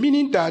 So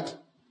meaning that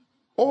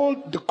all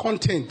the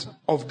content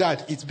of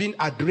that is being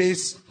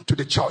addressed to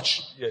the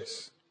church.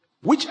 Yes.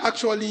 Which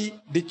actually,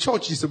 the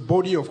church is a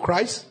body of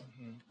Christ,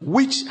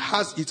 which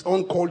has its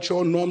own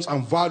culture, norms,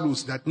 and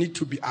values that need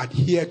to be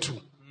adhered to.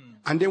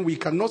 And then we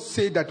cannot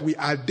say that we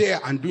are there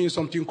and doing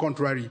something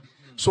contrary.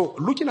 So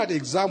looking at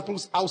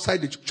examples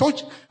outside the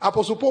church,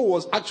 Apostle Paul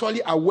was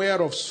actually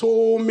aware of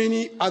so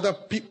many other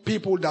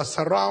people that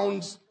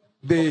surround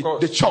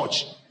the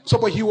church. So,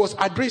 but he was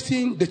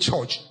addressing the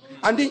church.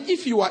 And then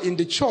if you are in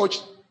the church,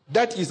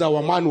 that is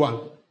our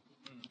manual.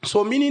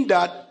 So meaning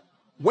that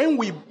when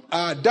we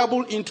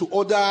dabble into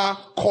other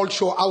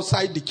culture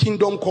outside the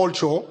kingdom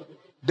culture,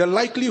 the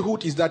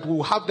likelihood is that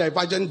we'll have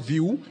divergent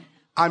view,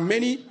 and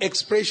many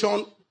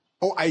expression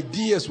or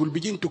ideas will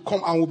begin to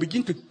come, and we'll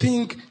begin to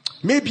think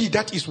maybe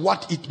that is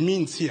what it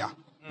means here.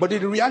 But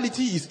the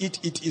reality is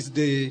it is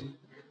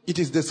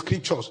the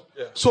scriptures.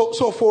 Yeah.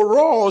 So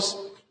for us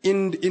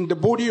in the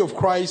body of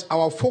Christ,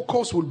 our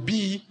focus will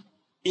be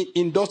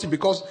in those things,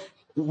 because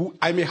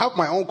I may have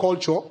my own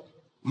culture,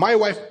 my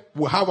wife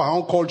will have her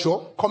own culture,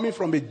 coming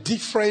from a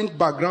different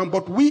background,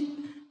 but we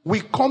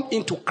come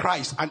into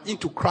Christ and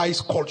into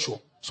Christ's culture.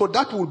 So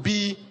that will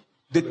be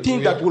the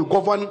thing that will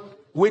govern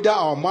whether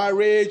our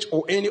marriage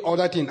or any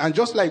other thing. And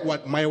just like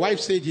what my wife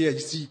said here,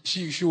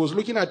 she was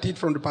looking at it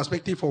from the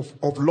perspective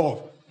of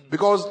love.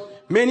 Because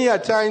many a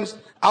times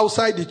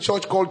outside the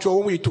church culture,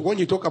 when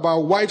you talk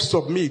about wife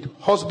submit,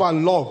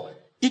 husband love,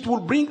 it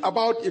will bring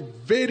about a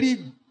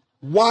very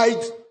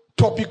wide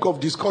topic of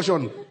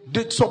discussion.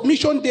 The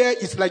submission there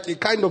is like a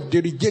kind of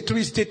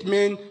derogatory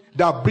statement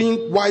that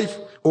bring wife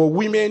or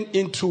women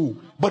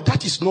into, but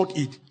that is not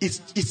it.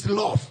 It's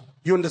love.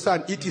 You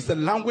understand? It is a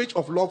language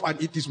of love,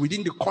 and it is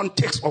within the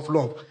context of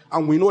love.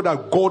 And we know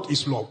that God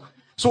is love.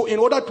 So in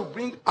order to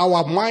bring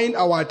our mind,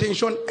 our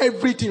attention,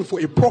 everything for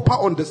a proper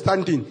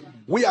understanding,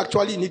 we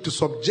actually need to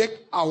subject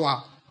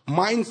our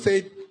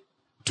mindset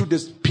to the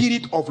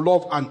spirit of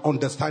love and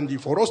understanding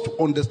for us to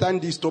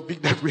understand this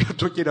topic that we are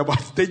talking about.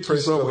 Thank you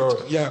so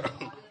much. Yeah.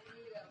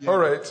 All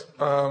right.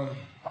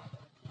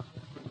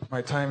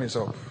 My time is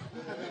up.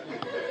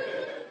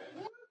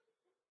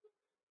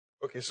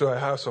 Okay, so I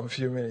have some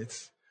few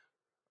minutes.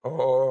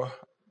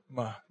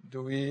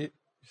 Do we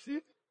see?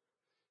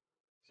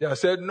 See, I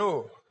said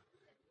no.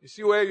 You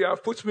see where you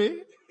have put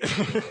me?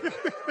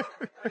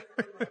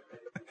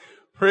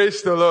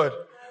 Praise the Lord.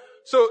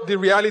 So the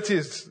reality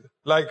is,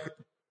 like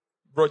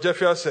Bro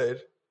Jeffia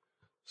said,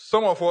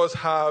 some of us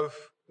have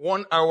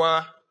 1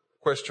 hour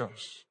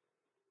questions.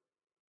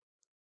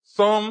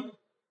 Some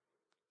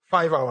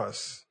 5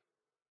 hours.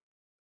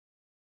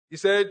 He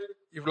said,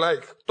 if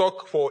like,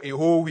 talk for a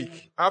whole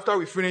week. After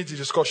we finish the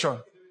discussion,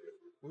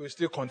 we will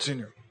still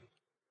continue.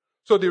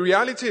 So the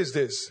reality is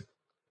this.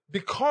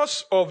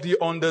 Because of the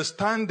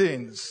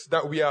understandings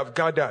that we have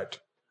gathered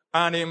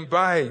and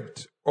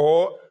imbibed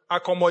or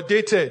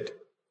accommodated,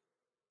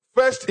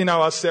 first in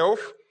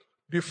ourselves,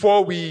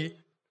 before we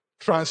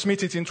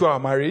transmit it into our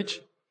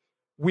marriage,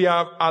 we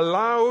have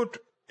allowed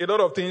a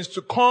lot of things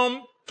to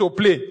come to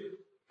play.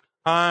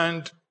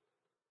 And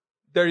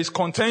there is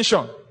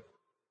contention.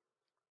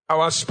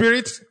 Our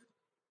spirit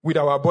with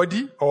our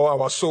body or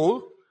our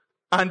soul,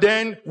 and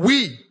then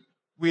we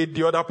with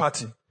the other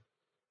party.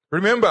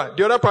 Remember,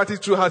 the other party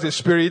too has a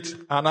spirit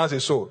and has a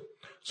soul.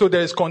 So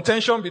there is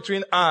contention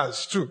between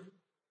us too.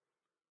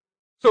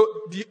 So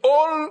the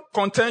whole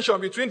contention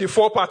between the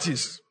 4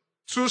 parties,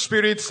 2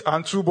 spirits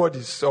and 2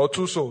 bodies or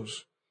 2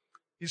 souls,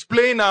 is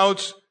playing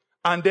out,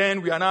 and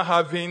then we are now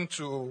having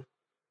to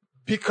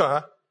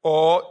bicker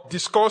or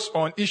discuss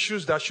on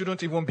issues that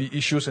shouldn't even be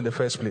issues in the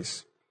first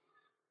place.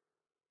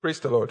 Praise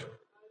the Lord.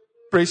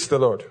 Praise the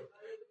Lord.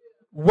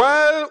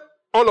 While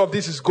all of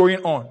this is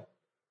going on,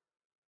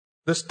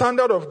 the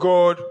standard of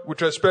God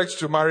with respect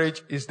to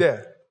marriage is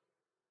there.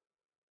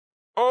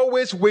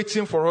 Always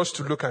waiting for us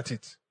to look at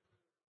it.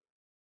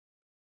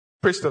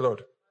 Praise the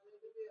Lord.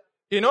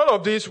 In all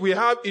of this, we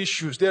have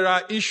issues. There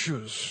are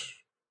issues.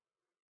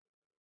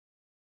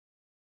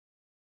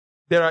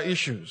 There are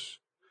issues.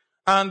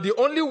 And the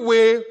only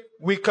way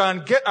we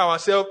can get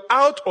ourselves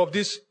out of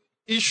these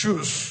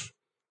issues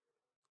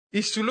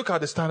is to look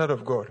at the standard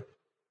of God.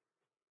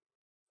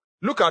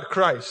 Look at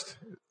Christ.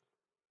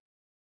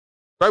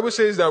 Bible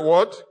says that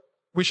what?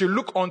 We should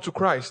look unto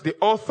Christ, the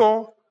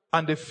author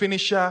and the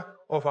finisher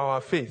of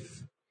our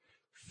faith.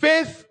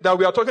 Faith that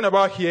we are talking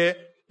about here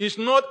is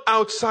not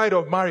outside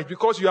of marriage,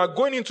 because you are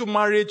going into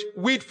marriage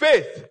with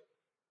faith.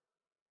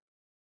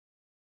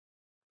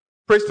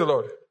 Praise the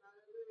Lord.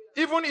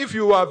 Even if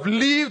you have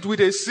lived with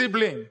a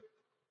sibling,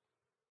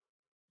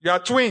 you are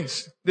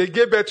twins, they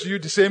gave birth to you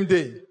the same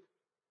day,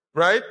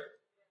 right?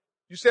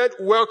 You said,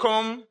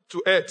 welcome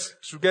to earth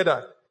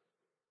together.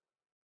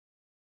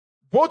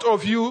 Both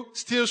of you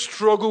still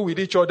struggle with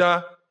each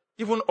other,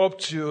 even up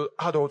to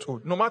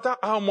adulthood. No matter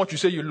how much you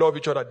say you love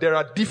each other, there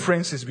are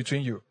differences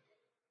between you.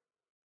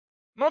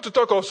 Not to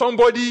talk of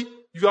somebody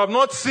you have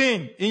not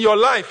seen in your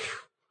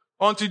life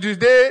until the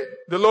day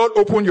the Lord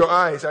opened your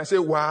eyes and say,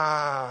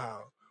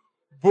 wow,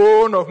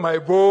 bone of my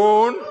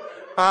bone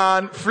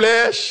and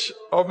flesh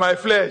of my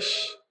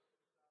flesh.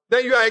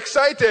 Then you are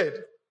excited.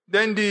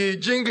 Then the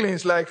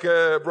jinglings, like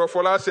Bro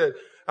Fola said,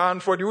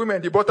 and for the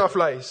women, the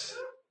butterflies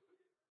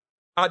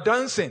are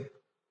dancing.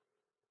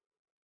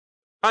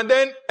 And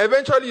then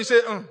eventually you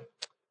say,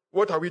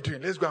 what are we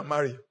doing? Let's go and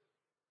marry.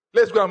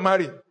 Let's go and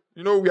marry.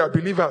 You know, we are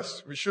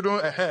believers. We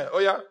shouldn't, oh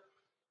yeah,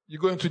 you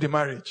go into the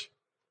marriage.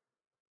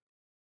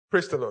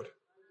 Praise the Lord.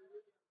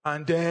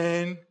 And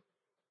then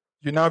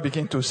you now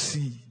begin to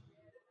see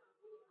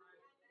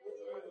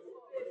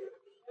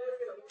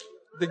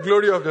the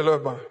glory of the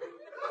Lord, man.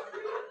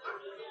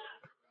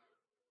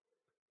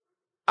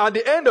 At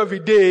the end of the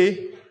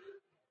day,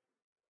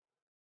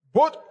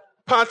 both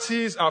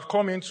parties have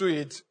come into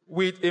it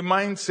with a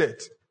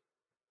mindset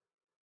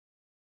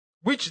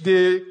which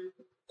they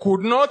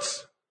could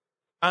not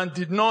and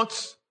did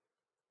not.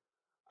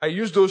 I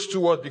use those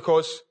two words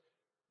because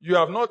you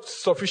have not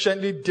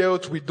sufficiently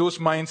dealt with those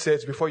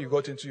mindsets before you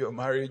got into your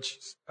marriage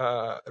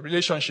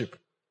relationship.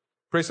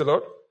 Praise the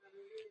Lord.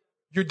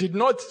 You did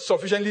not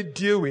sufficiently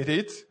deal with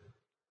it,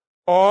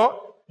 or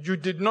you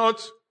did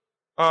not,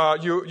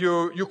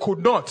 you could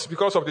not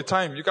because of the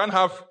time. You can't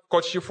have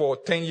courtship for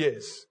 10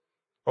 years.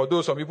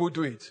 Although some people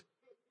do it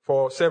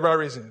for several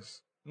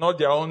reasons. Not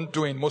their own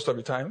doing most of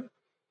the time.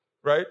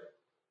 Right?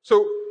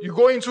 So you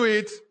go into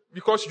it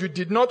because you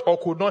did not or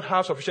could not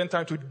have sufficient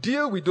time to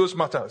deal with those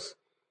matters.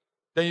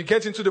 Then you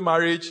get into the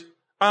marriage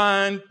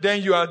and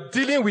then you are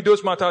dealing with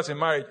those matters in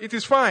marriage. It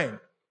is fine.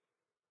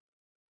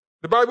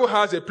 The Bible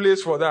has a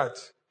place for that.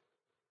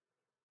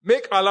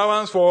 Make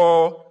allowance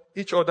for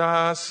each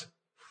other's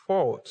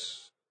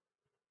faults.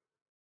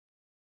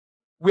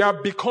 We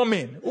are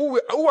becoming.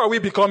 Who are we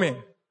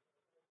becoming?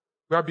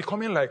 We are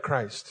becoming like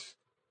Christ.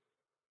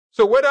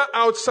 So whether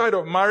outside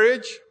of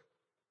marriage,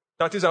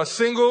 that is as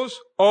singles,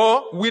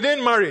 or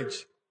within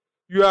marriage,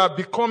 you are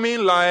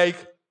becoming like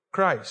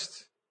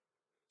Christ.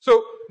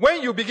 So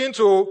when you begin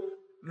to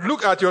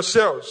look at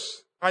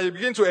yourselves and you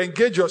begin to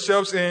engage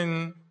yourselves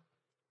in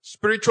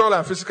spiritual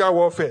and physical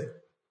warfare,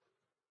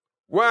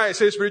 why I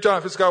say spiritual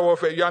and physical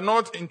warfare, you are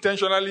not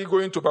intentionally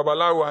going to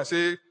Babalawo and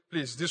say,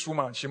 please, this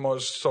woman, she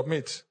must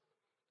submit.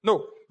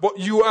 No, but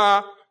you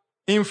are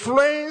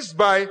influenced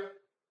by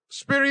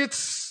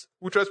spirits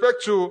with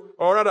respect to,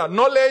 or rather,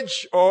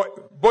 knowledge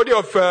or body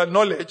of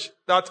knowledge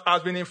that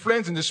has been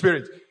influenced in the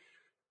spirit.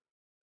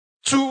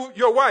 To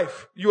your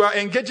wife, you are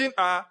engaging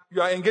her,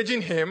 you are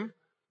engaging him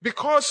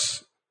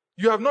because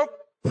you have not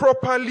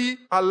properly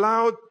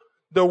allowed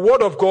the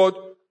word of God,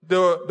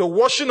 the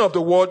washing of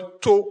the word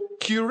to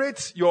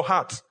curate your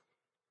heart,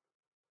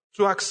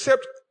 to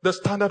accept the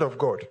standard of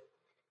God.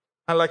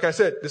 And like I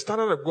said, the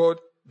standard of God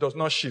does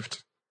not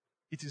shift.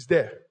 It is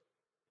there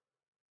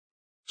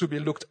to be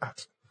looked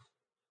at.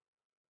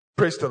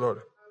 Praise the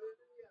Lord.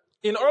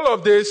 In all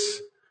of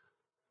this,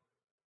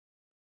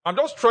 I'm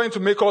just trying to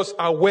make us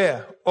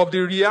aware of the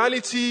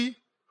reality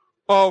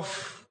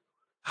of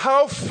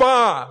how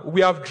far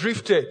we have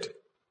drifted,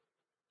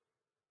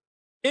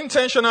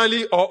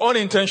 intentionally or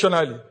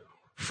unintentionally,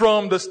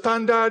 from the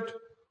standard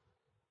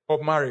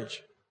of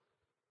marriage.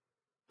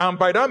 And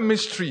by that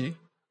mystery,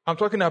 I'm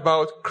talking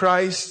about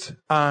Christ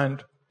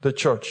and the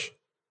church.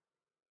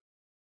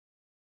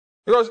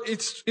 Because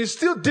it's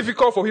still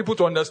difficult for people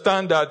to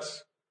understand that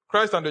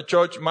Christ and the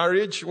church,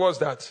 marriage, what's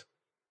that?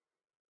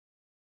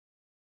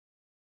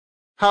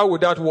 How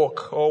would that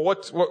work? Or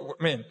what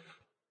I mean?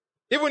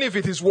 Even if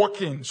it is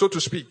working, so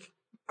to speak,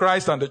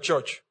 Christ and the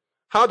church,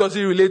 how does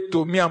it relate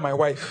to me and my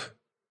wife?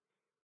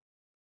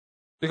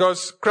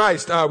 Because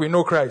Christ, we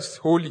know Christ,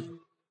 holy.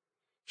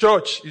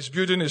 Church is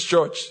building his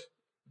church.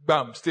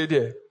 Bam, stay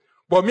there.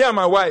 But me and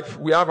my wife,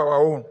 we have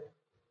our own.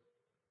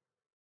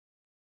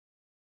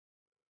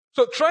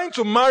 So trying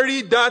to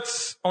marry that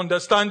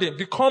understanding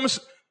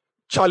becomes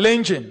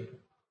challenging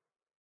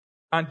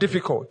and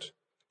difficult.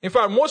 In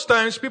fact, most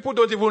times people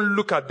don't even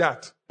look at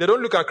that. They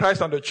don't look at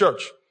Christ and the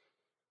church.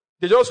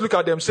 They just look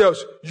at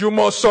themselves. You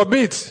must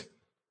submit.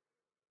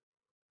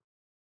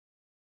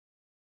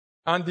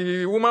 And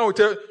the woman will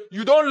tell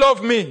you, don't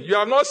love me. You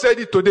have not said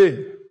it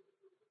today.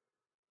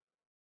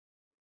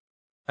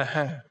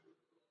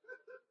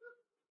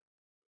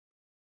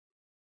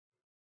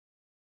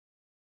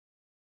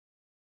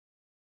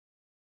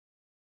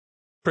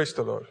 Praise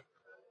the Lord.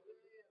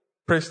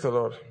 Praise the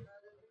Lord.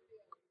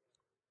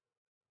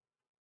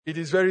 It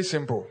is very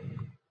simple,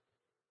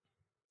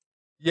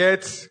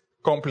 yet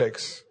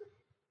complex.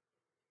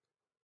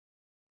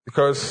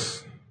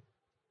 Because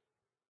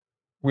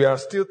we are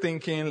still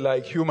thinking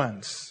like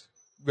humans.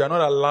 We are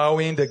not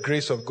allowing the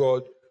grace of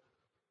God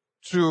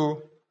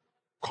to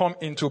come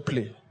into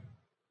play.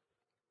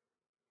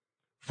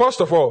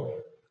 First of all,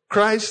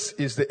 Christ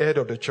is the head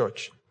of the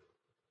church.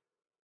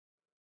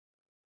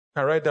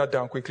 Can I write that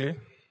down quickly?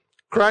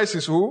 Christ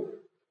is who?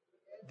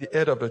 The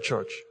head of the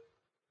church.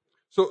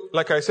 So,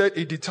 like I said,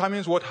 it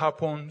determines what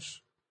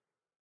happens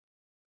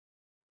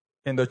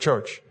in the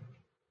church.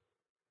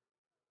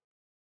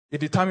 It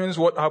determines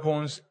what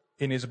happens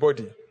in his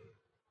body.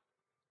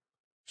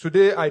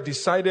 Today, I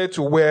decided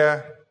to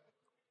wear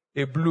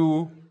a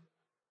blue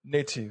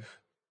native.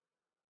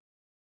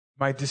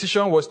 My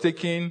decision was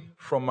taken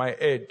from my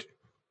head.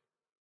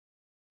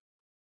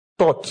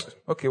 Thought,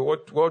 okay,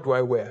 what do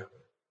I wear?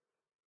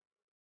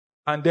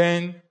 And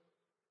then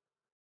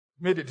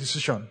made a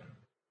decision.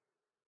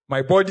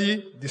 My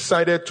body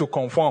decided to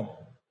conform.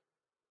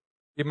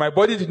 If my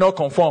body did not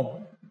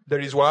conform, there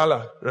is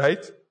wahala,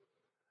 right?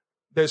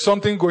 There's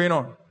something going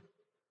on.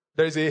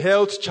 There is a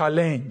health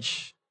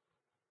challenge.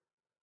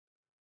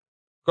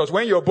 Because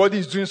when your body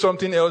is doing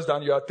something else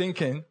than you are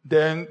thinking,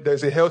 then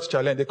there's a health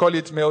challenge. They call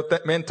it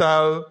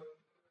mental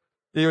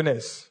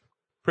illness.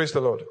 Praise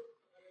the Lord.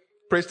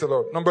 Praise the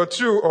Lord. Number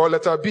 2, or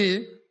letter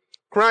B,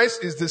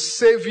 Christ is the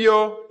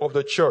Savior of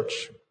the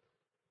church.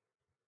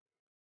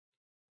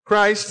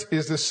 Christ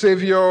is the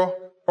Savior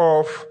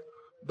of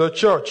the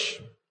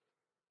church.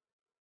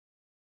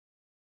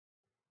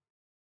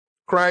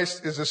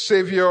 Christ is the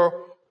Savior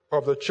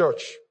of the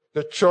church.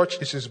 The church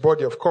is his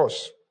body, of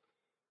course.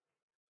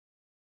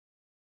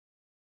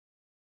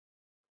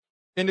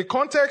 In the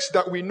context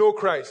that we know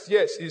Christ,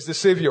 yes, he's the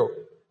Savior.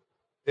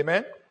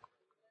 Amen?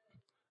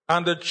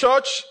 And the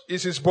church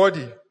is his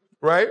body,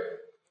 right?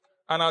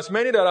 And as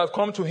many that have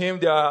come to him,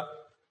 they are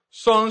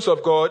sons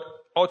of God,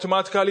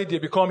 automatically they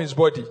become his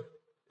body.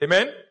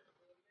 Amen?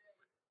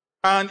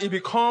 And he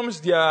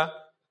becomes their,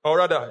 or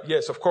rather,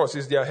 yes, of course,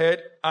 he's their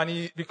head.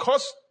 And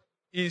because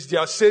he's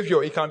their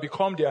Savior, he can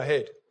become their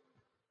head.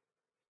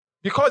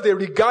 Because they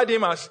regard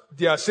him as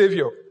their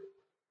Savior,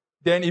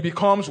 then he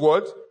becomes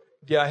what?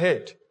 Their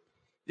head.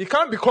 He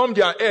can't become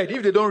their head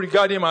if they don't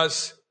regard him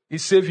as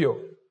his Savior.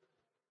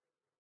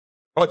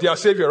 Or their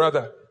Savior,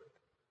 rather.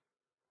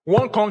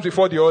 One comes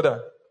before the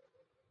other.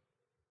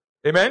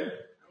 Amen?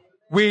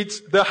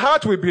 With the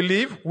heart we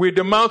believe, with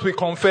the mouth we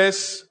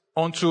confess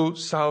unto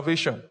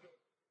salvation.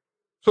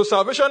 So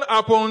salvation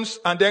happens,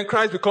 and then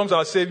Christ becomes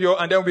our Savior,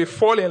 and then we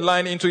fall in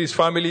line into his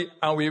family,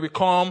 and we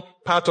become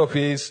part of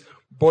his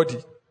body.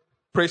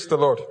 Praise the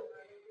Lord.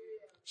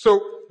 So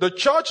the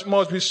church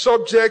must be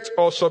subject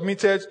or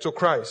submitted to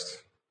Christ.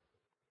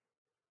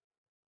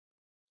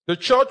 The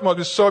church must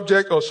be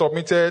subject or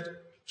submitted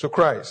to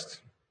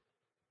Christ.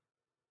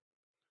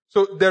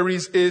 So there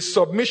is a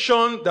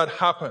submission that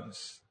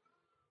happens.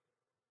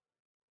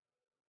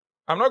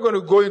 I'm not going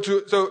to go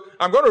into, so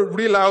I'm going to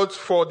reel out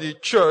for the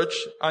church,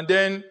 and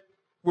then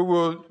we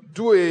will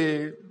do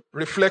a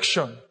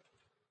reflection.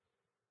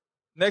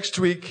 Next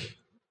week,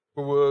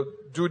 we will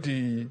do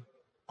the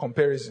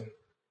comparison.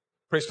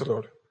 Praise the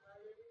Lord.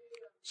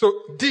 So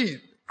D,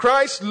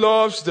 Christ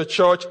loves the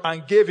church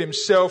and gave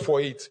himself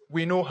for it.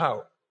 We know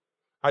how.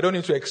 I don't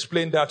need to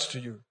explain that to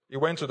you. He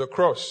went to the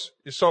cross.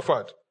 He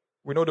suffered.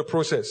 We know the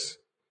process.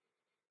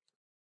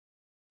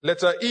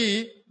 Letter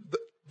E,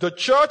 the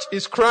church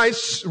is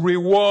Christ's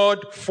reward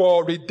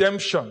for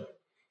redemption.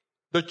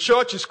 The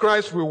church is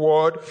Christ's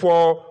reward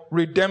for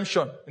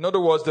redemption. In other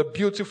words, the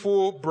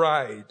beautiful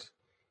bride.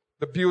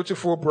 The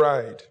beautiful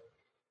bride.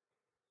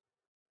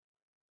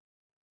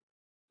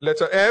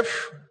 Letter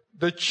F,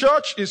 the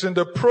church is in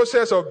the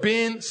process of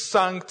being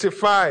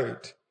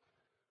sanctified.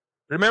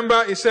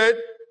 Remember, he said,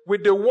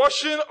 with the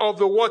washing of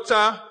the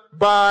water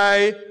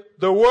by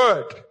the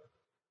word.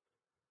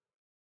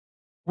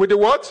 With the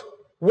what?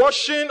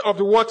 Washing of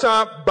the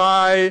water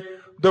by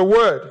the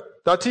word.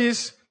 That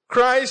is,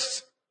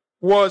 Christ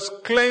was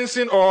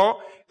cleansing,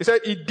 or he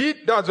said he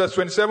did, that's verse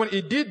 27,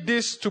 he did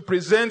this to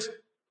present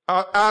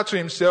her to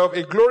himself,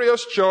 a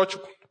glorious church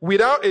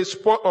without a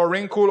spot or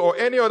wrinkle or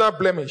any other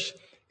blemish.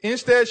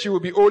 Instead, she will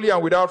be holy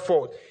and without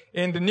fault.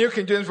 In the New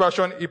King James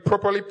Version, it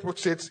properly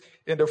puts it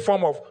in the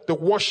form of the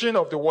washing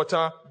of the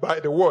water by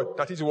the word.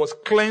 That is, he was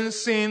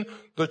cleansing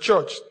the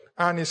church,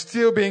 and is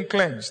still being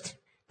cleansed.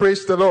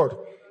 Praise the Lord.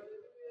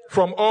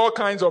 From all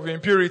kinds of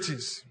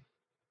impurities.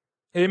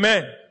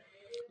 Amen.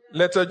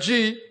 Letter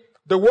G,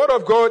 the word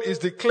of God is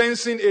the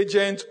cleansing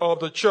agent of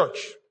the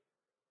church.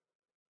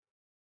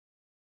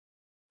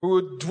 We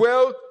will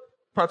dwell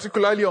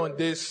particularly on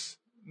this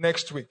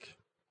next week.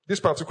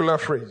 This particular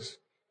phrase.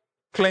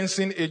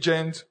 Cleansing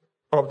agent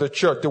of the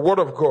church, the word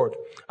of God.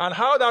 And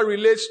how that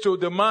relates to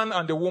the man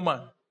and the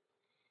woman.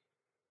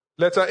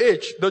 Letter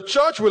H. The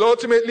church will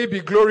ultimately be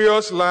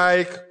glorious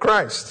like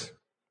Christ.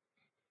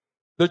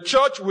 The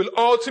church will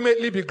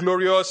ultimately be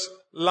glorious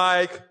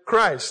like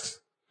Christ.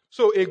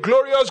 So a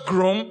glorious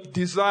groom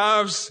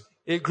deserves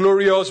a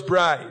glorious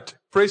bride.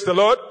 Praise the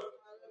Lord.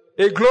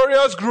 A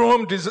glorious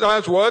groom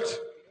deserves what?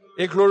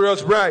 A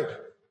glorious bride.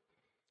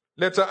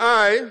 Letter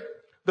I.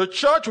 The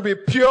church will be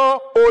pure,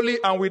 holy,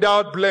 and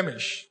without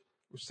blemish.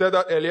 We said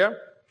that earlier.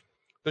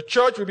 The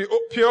church will be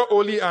pure,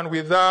 holy, and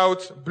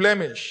without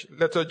blemish.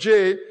 Letter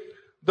J.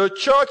 The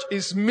church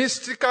is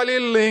mystically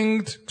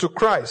linked to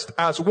Christ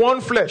as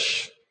one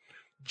flesh,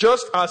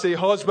 just as a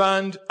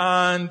husband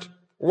and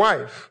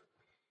wife.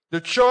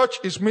 The church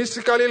is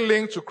mystically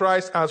linked to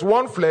Christ as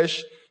one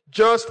flesh,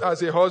 just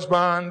as a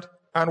husband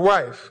and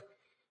wife.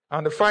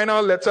 And the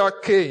final letter,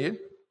 K.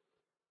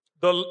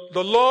 The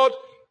Lord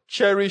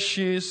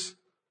cherishes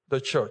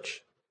the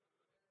church.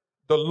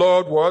 The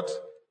Lord what?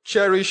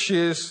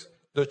 Cherishes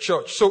the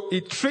church. So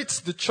he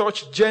treats the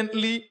church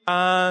gently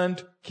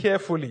and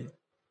carefully.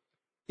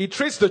 He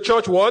treats the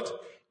church what?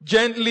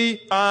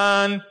 Gently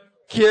and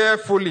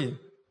carefully.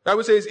 The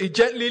Bible says he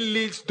gently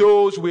leads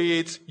those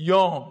with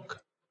young.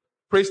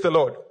 Praise the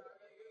Lord.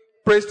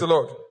 Praise the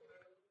Lord.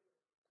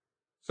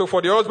 So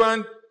for the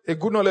husband, a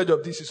good knowledge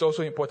of this is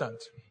also important.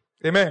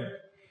 Amen.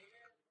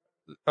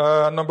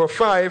 Number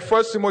 5,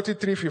 1 Timothy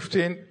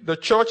 3:15. The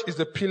church is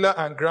the pillar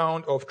and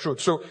ground of truth.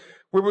 So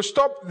we will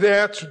stop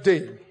there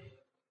today.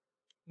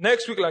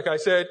 Next week, like I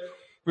said,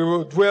 we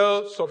will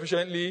dwell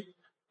sufficiently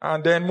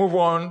and then move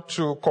on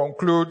to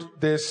conclude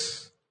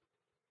this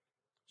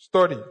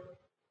study.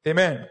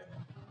 Amen.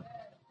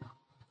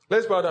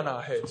 Let's bow down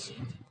our heads.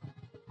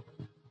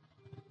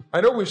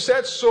 I know we've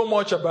said so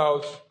much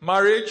about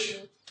marriage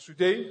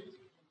today.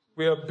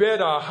 We have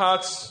bared our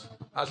hearts,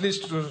 at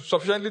least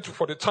sufficiently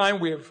for the time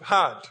we've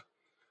had.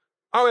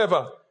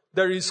 However,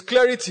 there is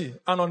clarity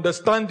and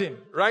understanding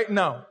right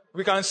now.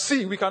 We can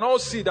all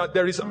see that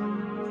there is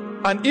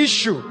an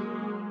issue.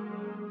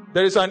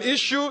 There is an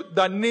issue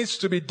that needs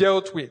to be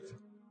dealt with.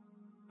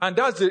 And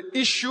that's the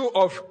issue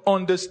of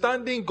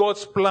understanding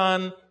God's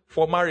plan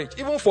for marriage.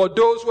 Even for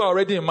those who are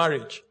already in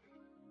marriage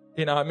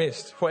in our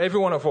midst, for every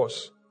one of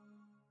us.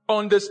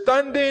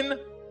 Understanding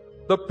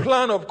the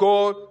plan of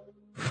God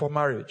for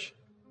marriage.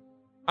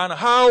 And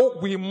how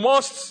we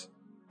must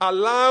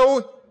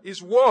allow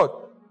His word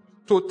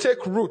to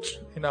take root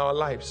in our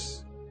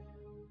lives.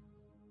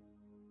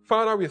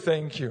 Father, we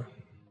thank you.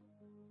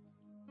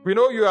 We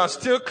know you are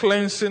still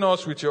cleansing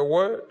us with your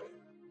word.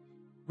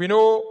 We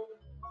know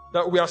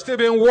that we are still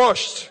being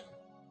washed.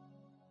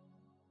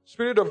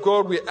 Spirit of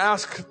God, we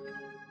ask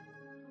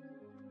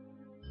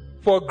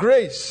for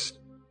grace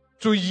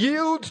to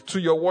yield to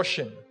your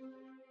washing.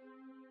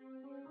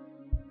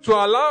 To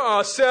allow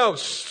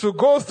ourselves to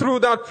go through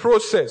that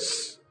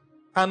process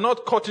and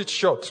not cut it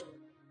short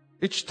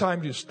each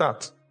time you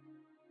start.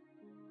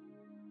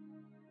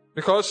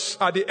 Because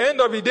at the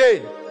end of the day,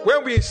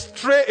 when we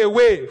stray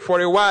away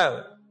for a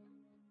while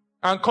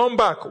and come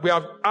back, we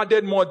have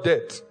added more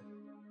debt.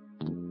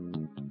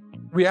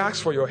 We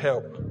ask for your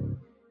help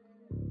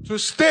to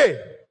stay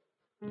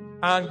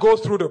and go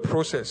through the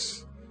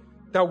process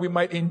that we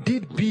might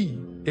indeed be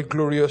a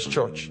glorious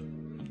church.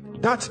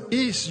 That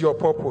is your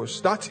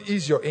purpose. That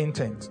is your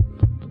intent.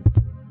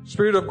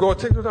 Spirit of God,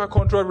 take total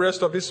control of the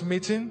rest of this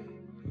meeting.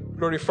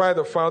 Glorify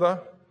the Father.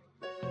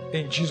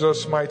 In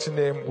Jesus' mighty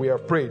name we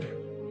have prayed.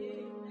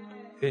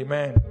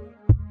 Amen.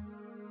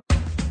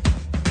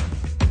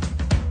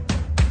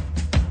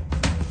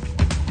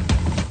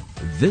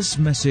 This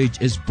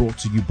message is brought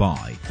to you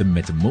by the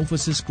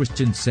Metamorphosis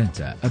Christian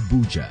Center,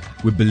 Abuja.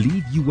 We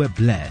believe you were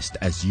blessed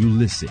as you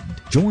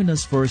listened. Join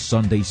us for a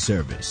Sunday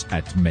service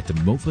at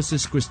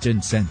Metamorphosis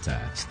Christian Center,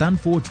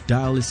 Stanford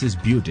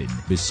Dialysis Building,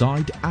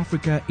 beside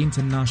Africa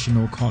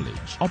International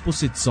College,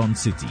 opposite Sun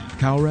City,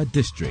 Kaura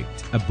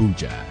District,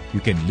 Abuja. You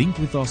can link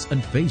with us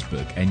on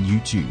Facebook and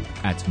YouTube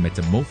at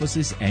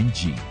Metamorphosis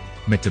NG.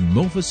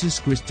 Metamorphosis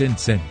Christian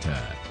Center.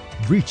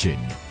 Reaching,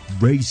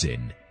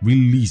 raising,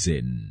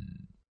 releasing.